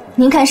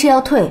您看是要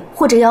退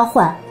或者要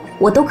换，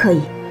我都可以。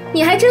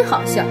你还真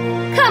好笑，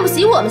看不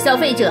起我们消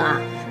费者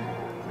啊？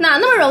哪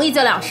那么容易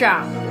就了事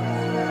啊？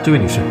这位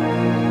女士，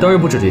当然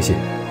不止这些。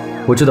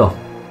我知道，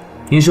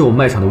您是我们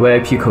卖场的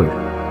VIP 客人，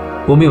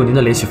我们有您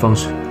的联系方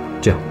式。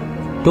这样，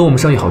等我们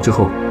商议好之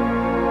后，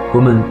我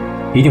们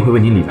一定会为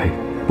您理赔，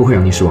不会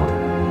让您失望的。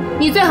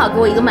你最好给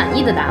我一个满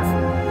意的答复，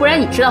不然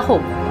你知道后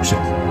果。是。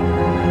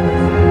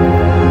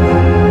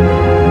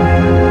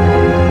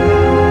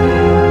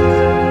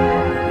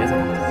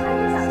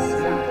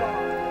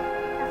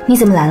你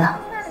怎么来了？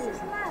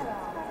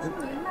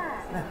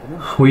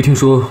我一听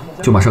说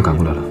就马上赶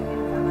过来了。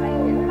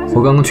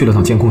我刚刚去了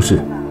趟监控室，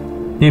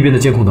那边的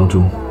监控当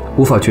中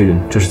无法确认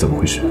这是怎么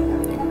回事。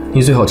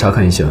你最好查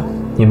看一下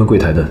你们柜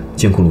台的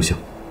监控录像。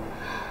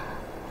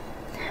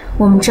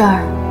我们这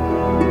儿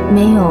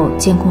没有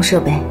监控设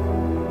备。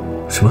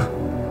什么？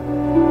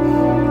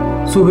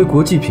作为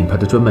国际品牌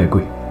的专卖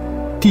柜，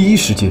第一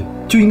时间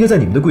就应该在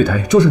你们的柜台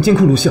装上监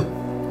控录像。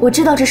我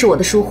知道这是我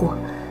的疏忽，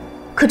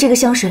可这个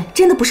香水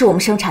真的不是我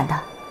们生产的。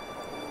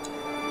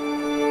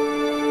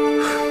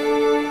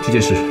这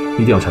件事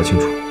一定要查清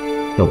楚，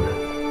要不然……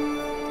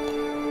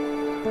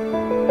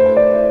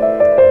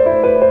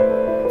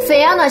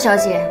菲安娜小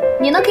姐，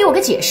你能给我个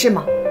解释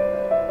吗？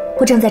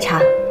我正在查，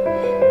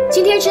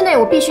今天之内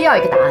我必须要一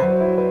个答案。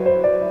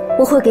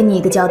我会给你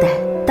一个交代，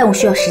但我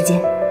需要时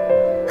间。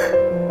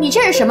你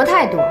这是什么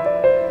态度？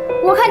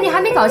我看你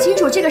还没搞清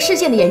楚这个事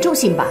件的严重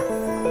性吧。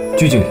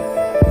鞠经理，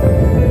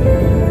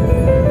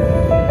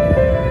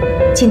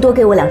请多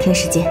给我2天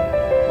时间。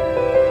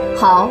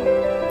好，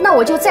那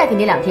我就再给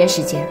你2天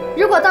时间。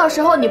如果到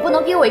时候你不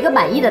能给我一个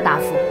满意的答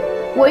复，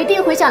我一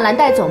定会向蓝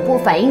带总部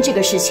反映这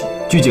个事情。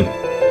鞠经理，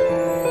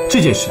这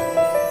件事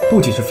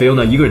不仅是菲欧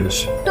娜一个人的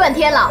事。段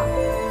天朗，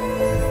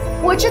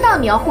我知道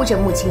你要护着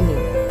穆清灵，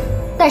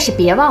但是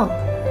别忘了，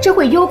这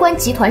会攸关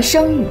集团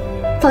声誉。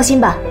放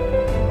心吧，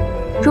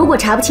如果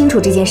查不清楚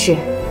这件事，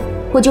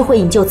我就会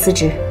引咎辞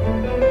职。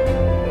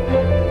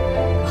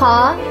好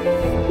啊，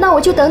那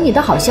我就等你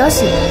的好消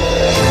息。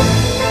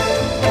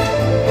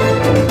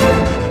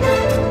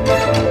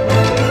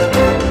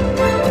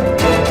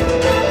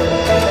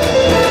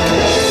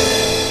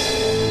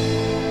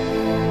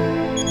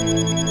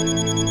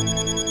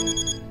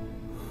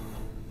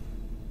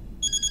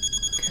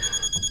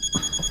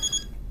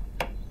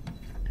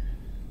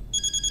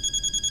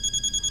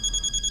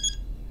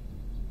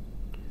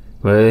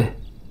喂，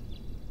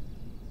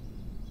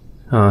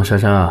珊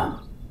珊啊，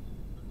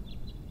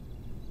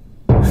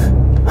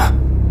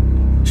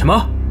什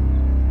么？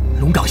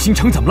龙岗新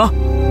城怎么了？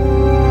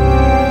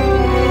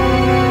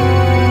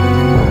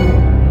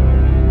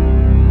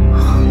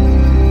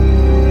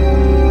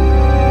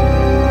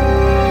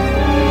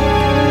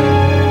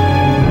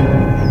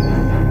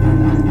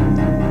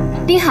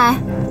丁海，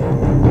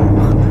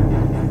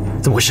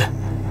怎么回事？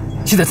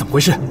现在怎么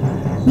回事？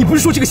你不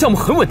是说这个项目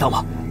很稳当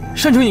吗？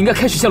山城也应该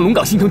开始向龙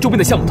岗新城周边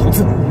的项目投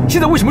资，现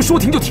在为什么说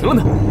停就停了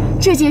呢？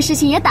这件事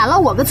情也打了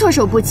我个措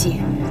手不及。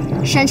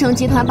山城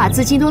集团把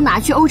资金都拿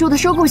去欧洲的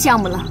收购项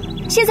目了，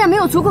现在没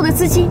有足够的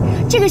资金，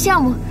这个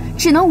项目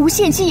只能无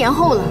限期延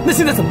后了。那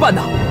现在怎么办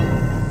呢？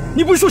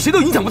你不是说谁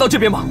都影响不到这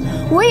边吗？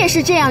我也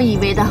是这样以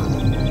为的，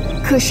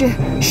可是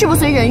事不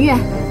随人愿，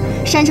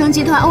山城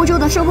集团欧洲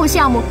的售后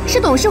项目是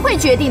董事会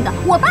决定的，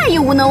我爸也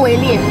无能为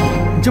力。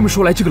你这么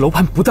说来，这个楼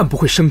盘不但不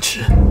会升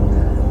值，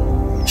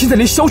现在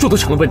连销售都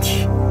成了问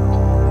题。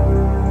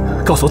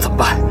告诉我怎么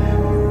办？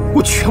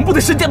我全部的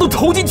身家都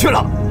投进去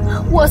了，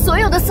我所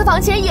有的私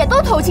房钱也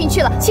都投进去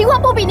了，情况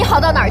不比你好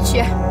到哪儿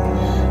去。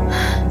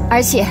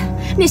而且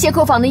那些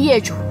购房的业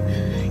主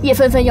也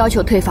纷纷要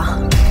求退房。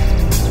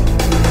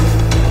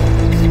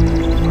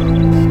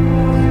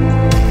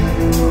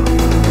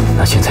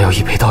那现在要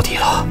一赔到底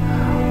了，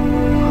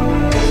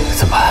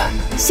怎么办？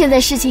现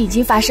在事情已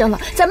经发生了，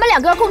咱们两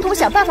个要共同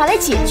想办法来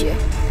解决。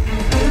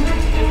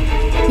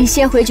你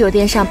先回酒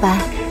店上班，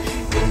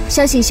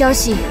相信消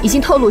息已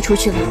经透露出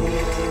去了，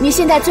你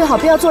现在最好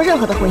不要做任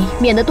何的回应，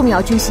免得动摇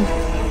军心。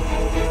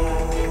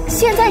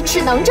现在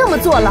只能这么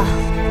做了。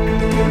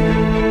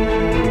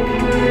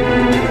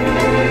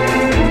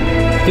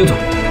丁总，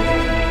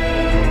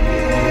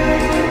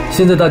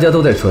现在大家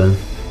都在传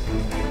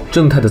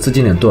正泰的资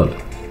金链断了，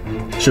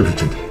是不是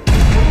真的？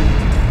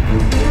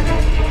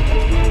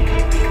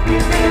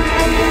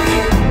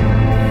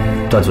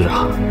段组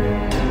长，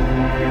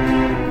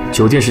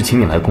酒店是请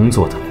你来工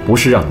作的，不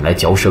是让你来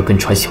嚼舌跟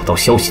传小道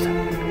消息的。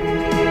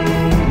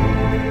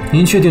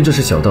您确定这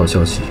是小道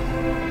消息？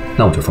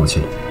那我就放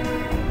心了。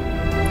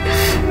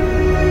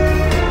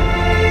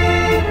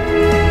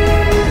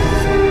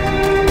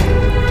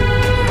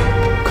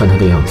看他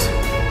的样子，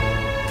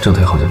正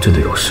泰好像真的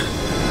有事。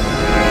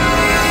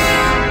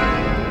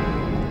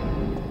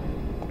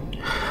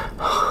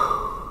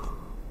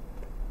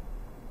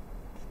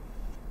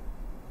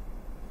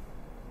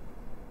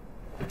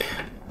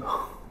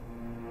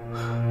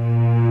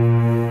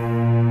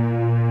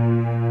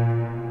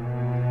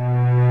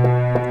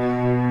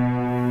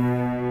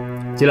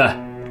进来。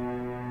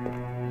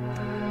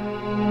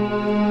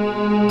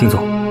丁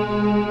总，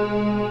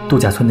度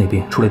假村那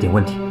边出了点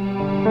问题。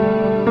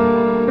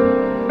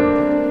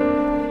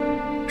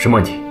什么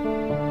问题？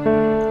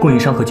供应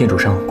商和建筑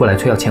商过来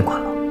催要欠款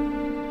了。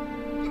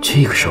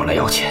这个时候来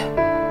要钱，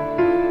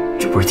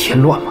这不是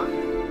添乱吗？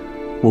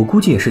我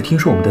估计也是听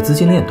说我们的资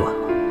金链断了。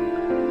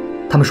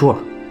他们说了，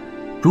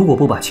如果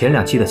不把前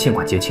2期的欠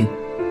款结清，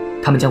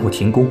他们将会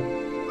停工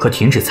和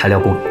停止材料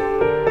供应。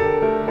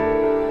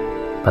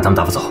把他们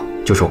打发走，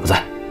就是我不在。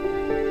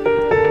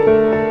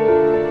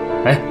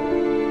哎，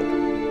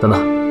等等，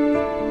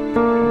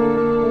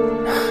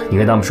你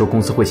跟他们说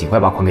公司会尽快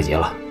把款给结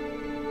了，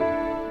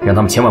让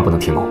他们千万不能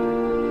停工，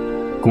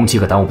工期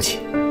可耽误不起。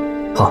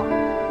好。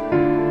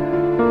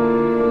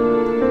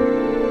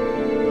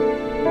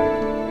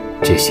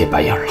这些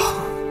白眼狼，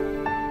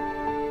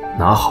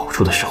拿好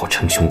处的时候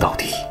称兄道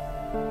弟，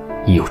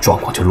一有状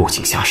况就落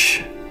井下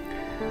石。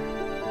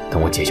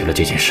等我解决了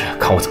这件事，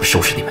看我怎么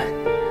收拾你们。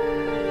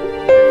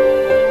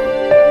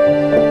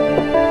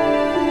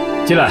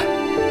进来。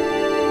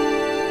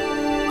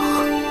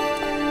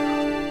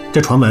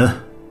这传闻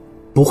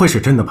不会是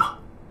真的吧？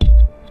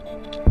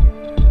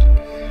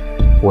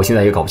我现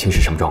在也搞不清是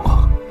什么状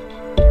况。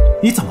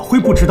你怎么会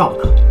不知道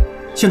呢？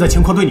现在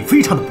情况对你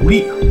非常的不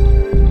利啊！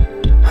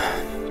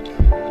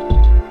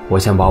我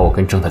想把我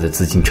跟正泰的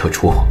资金撤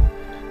出，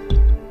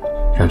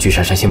让居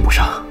珊珊先补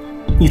上。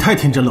你太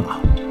天真了吧？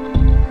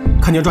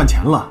看见赚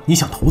钱了你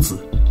想投资，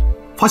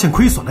发现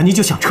亏损了你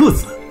就想撤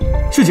资，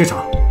世界上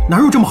哪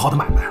有这么好的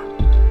买卖啊？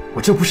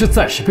我这不是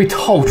暂时被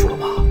套住了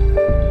吗？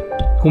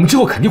我们之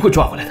后肯定会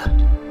赚回来的。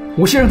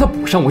我先让他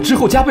补上，我之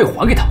后加倍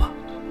还给他吗？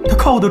他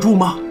靠得住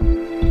吗？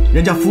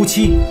人家夫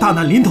妻大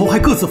难临头还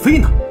各自飞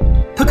呢，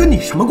他跟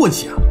你什么关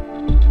系啊？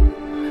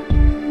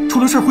出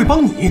了事会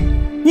帮你？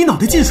你脑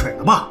袋进水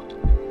了吧？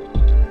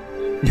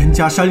人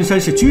家珊珊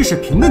是居士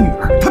平的女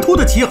儿，她拖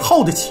得起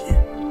耗得起。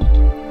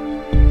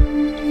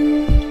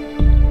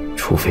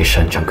除非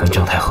山长跟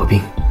正泰合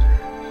并。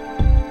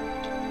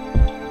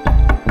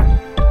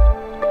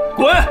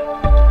滚！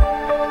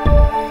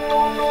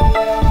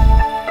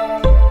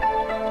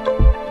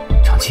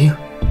长青，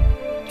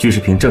居士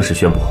平正式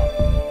宣布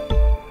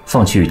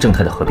放弃与正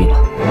泰的合并了。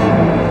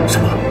什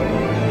么？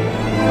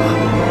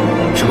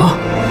什么？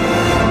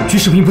居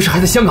士平不是还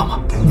在香港吗？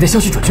你的消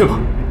息准确吗？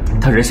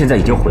他人现在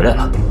已经回来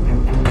了，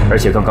而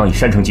且刚刚以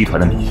山城集团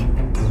的名义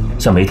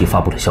向媒体发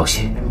布了消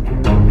息。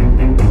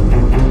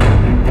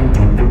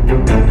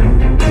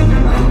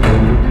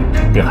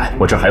丁海，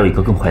我这儿还有一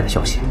个更坏的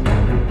消息，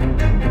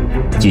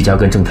几家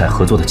跟正泰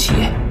合作的企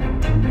业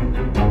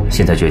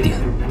现在决定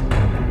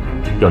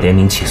要联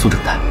名起诉正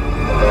泰。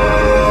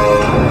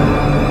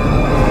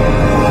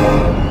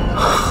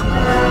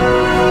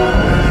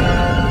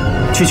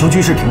去求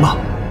居士平吧，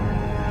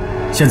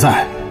现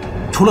在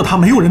除了他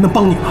没有人能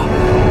帮你了。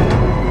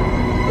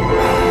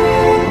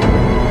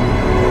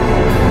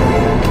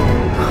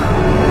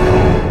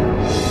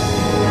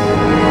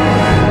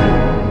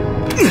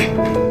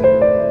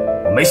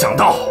我没想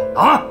到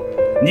啊，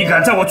你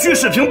敢在我居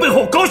士平背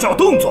后搞小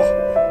动作。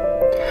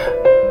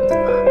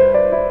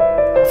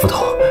副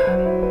头，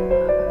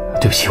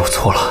对不起，我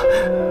错了。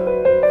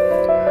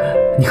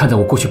你看在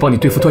我过去帮你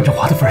对付段正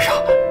华的份上，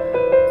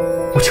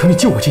我求你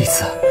救我这一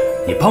次。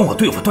你帮我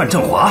对付段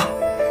正华，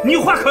你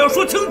话可要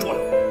说清楚了。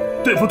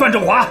对付段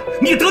正华，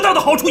你得到的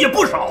好处也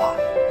不少啊，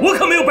我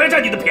可没有白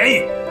占你的便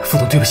宜。副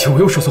总，对不起，我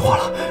又说错话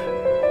了。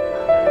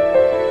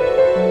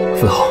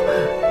副总，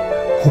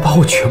我把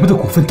我全部的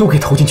股份都给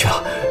投进去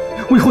了，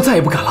我以后再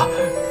也不敢了。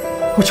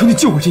我求你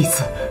救我这一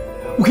次，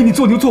我给你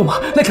做牛做马，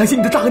来感谢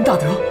你的大恩大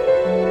德。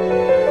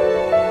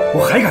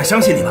我还敢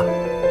相信你吗？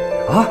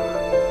啊！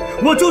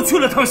我就去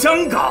了趟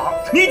香港，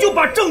你就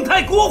把正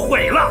泰给我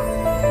毁了。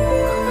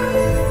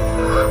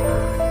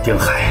丁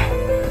海，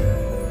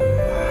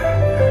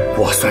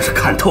我算是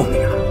看透你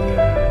了，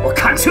我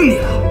看清你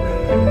了。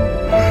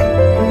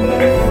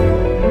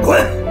滚，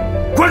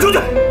滚出去！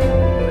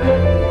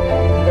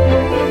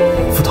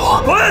副总，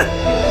滚！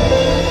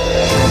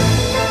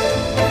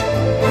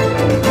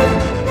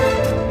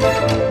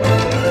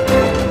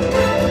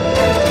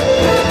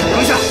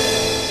等一下，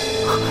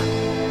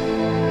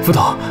副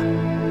总。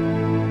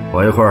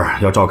我一会儿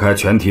要召开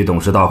全体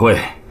董事大会，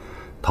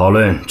讨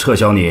论撤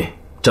销你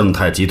正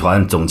泰集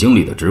团总经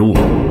理的职务。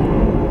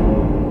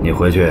你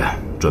回去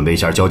准备一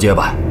下交接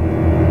吧。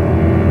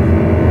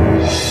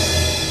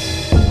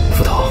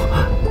副总，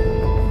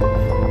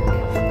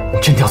你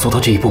真的要走到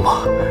这一步吗？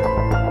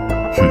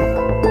哼，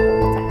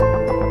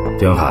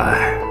丁海，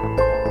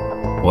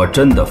我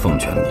真的奉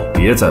劝你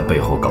别在背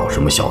后搞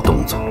什么小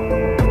动作，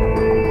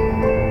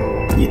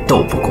你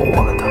斗不过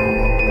我们的。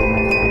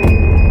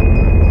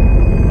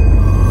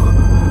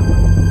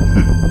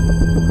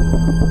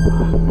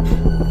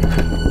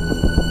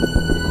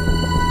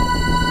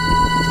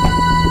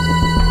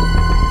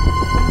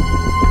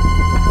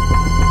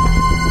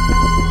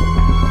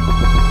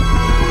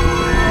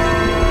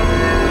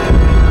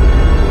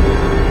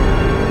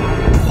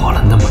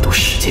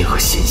和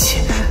心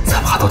血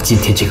才爬到今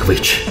天这个位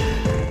置，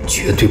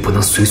绝对不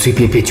能随随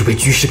便便就被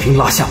居士平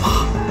拉下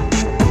马。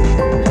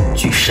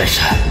居珊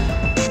珊，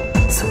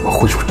怎么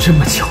会有这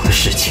么巧的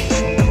事情？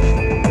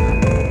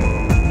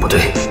不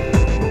对，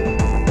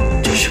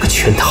这是个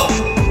圈套，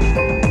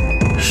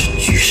是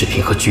居士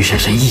平和居珊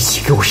珊一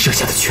起给我设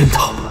下的圈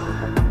套。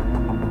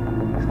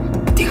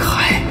丁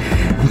海，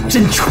你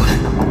真蠢！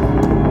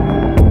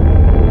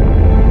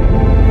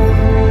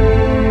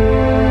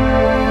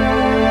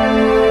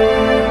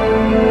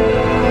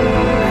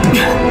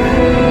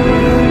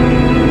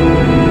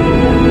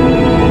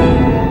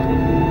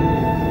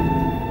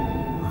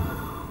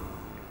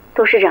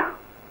董事长，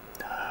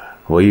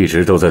我一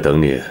直都在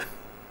等你。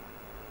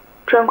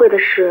专柜的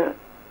事，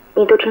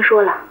你都听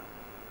说了？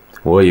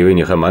我以为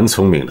你还蛮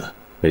聪明的，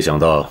没想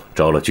到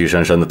着了居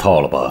珊珊的套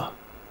了吧？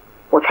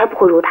我才不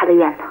会如他的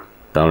愿呢。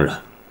当然，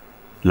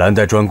蓝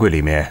带专柜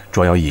里面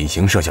装有隐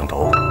形摄像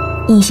头。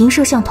隐形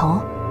摄像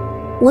头？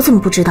我怎么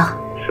不知道？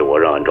是我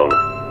让安装的。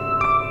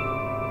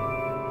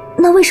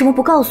那为什么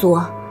不告诉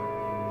我？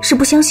是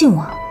不相信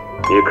我？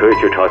你可以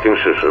去查清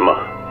事实嘛，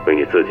为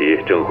你自己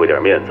挣回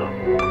点面子。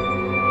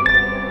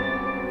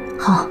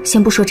好，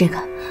先不说这个，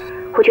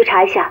回去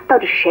查一下到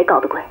底是谁搞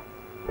的鬼。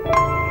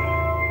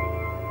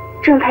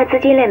正泰资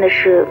金链的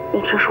事你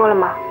听说了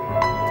吗？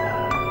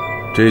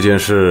这件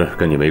事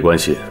跟你没关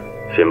系，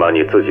先把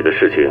你自己的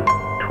事情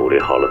处理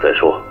好了再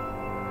说。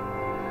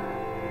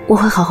我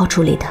会好好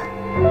处理的。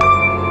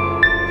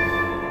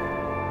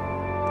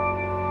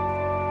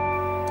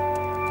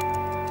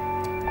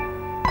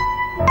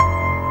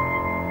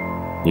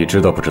你知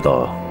道不知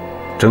道，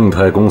正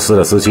泰公司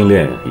的资金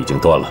链已经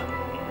断了。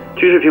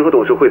居士平和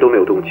董事会都没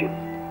有动静，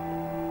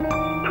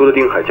除了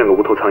丁海像个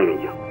无头苍蝇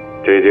一样。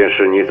这件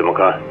事你怎么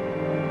看？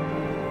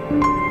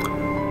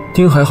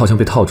丁海好像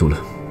被套住了，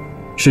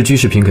是居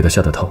士平给他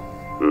下的套。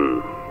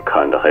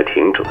看得还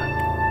挺准。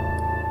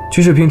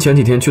居士平前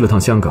几天去了趟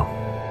香港，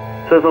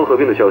三方合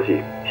并的消息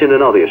现在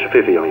闹得也是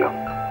沸沸扬扬。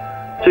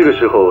这个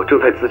时候正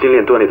泰资金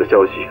链断裂的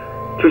消息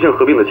就像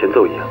合并的前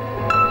奏一样，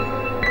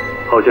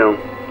好像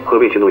合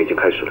并行动已经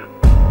开始了。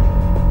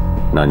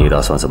那你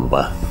打算怎么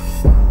办？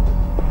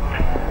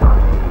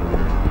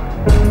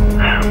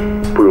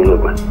不容乐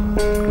观。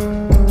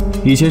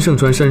以前盛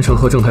传山城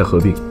和正泰合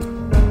并，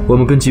我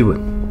们跟基稳，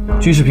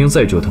居士平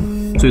再折腾，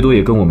最多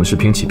也跟我们是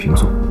平起平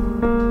坐。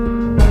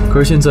可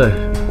是现在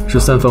是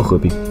三方合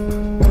并，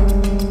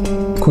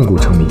控股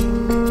成谜。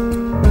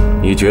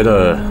你觉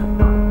得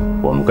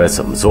我们该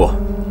怎么做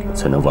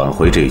才能挽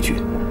回这一局？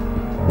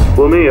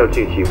我们也要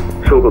进行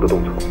收购的动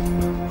作。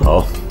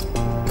好，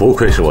不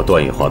愧是我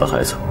段奕华的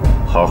孩子，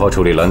好好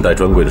处理蓝带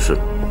专柜的事，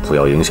不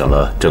要影响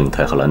了正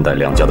泰和蓝带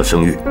两家的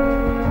声誉。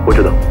我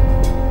知道。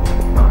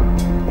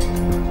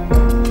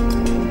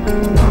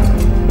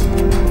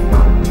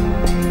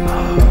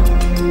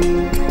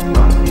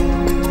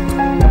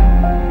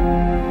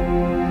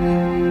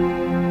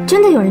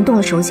真的有人动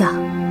了手脚。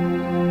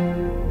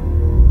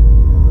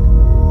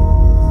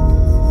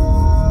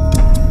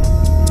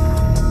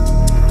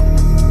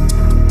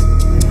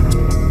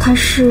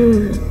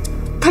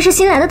他是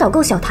新来的导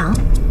购小唐。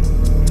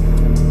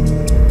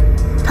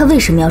他为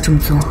什么要这么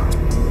做？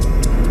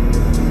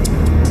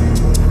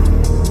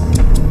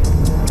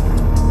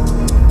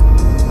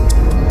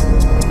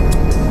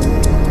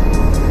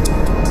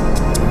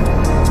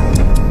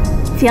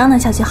菲昂娜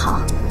小姐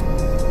好。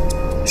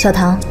小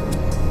唐，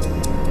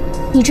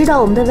你知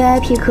道我们的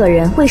VIP 客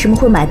人为什么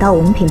会买到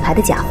我们品牌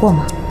的假货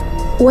吗？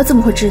我怎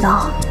么会知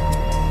道？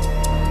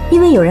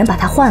因为有人把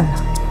它换了。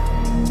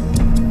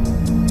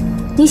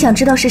你想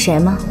知道是谁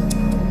吗？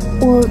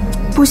我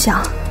不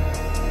想。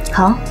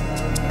好，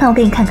那我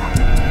给你看看。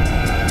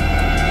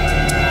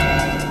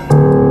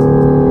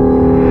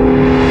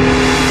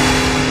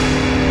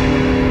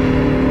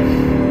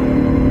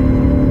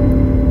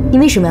你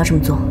为什么要这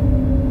么做？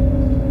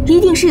一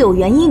定是有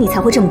原因，你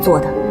才会这么做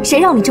的。谁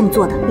让你这么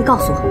做的？你告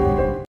诉我。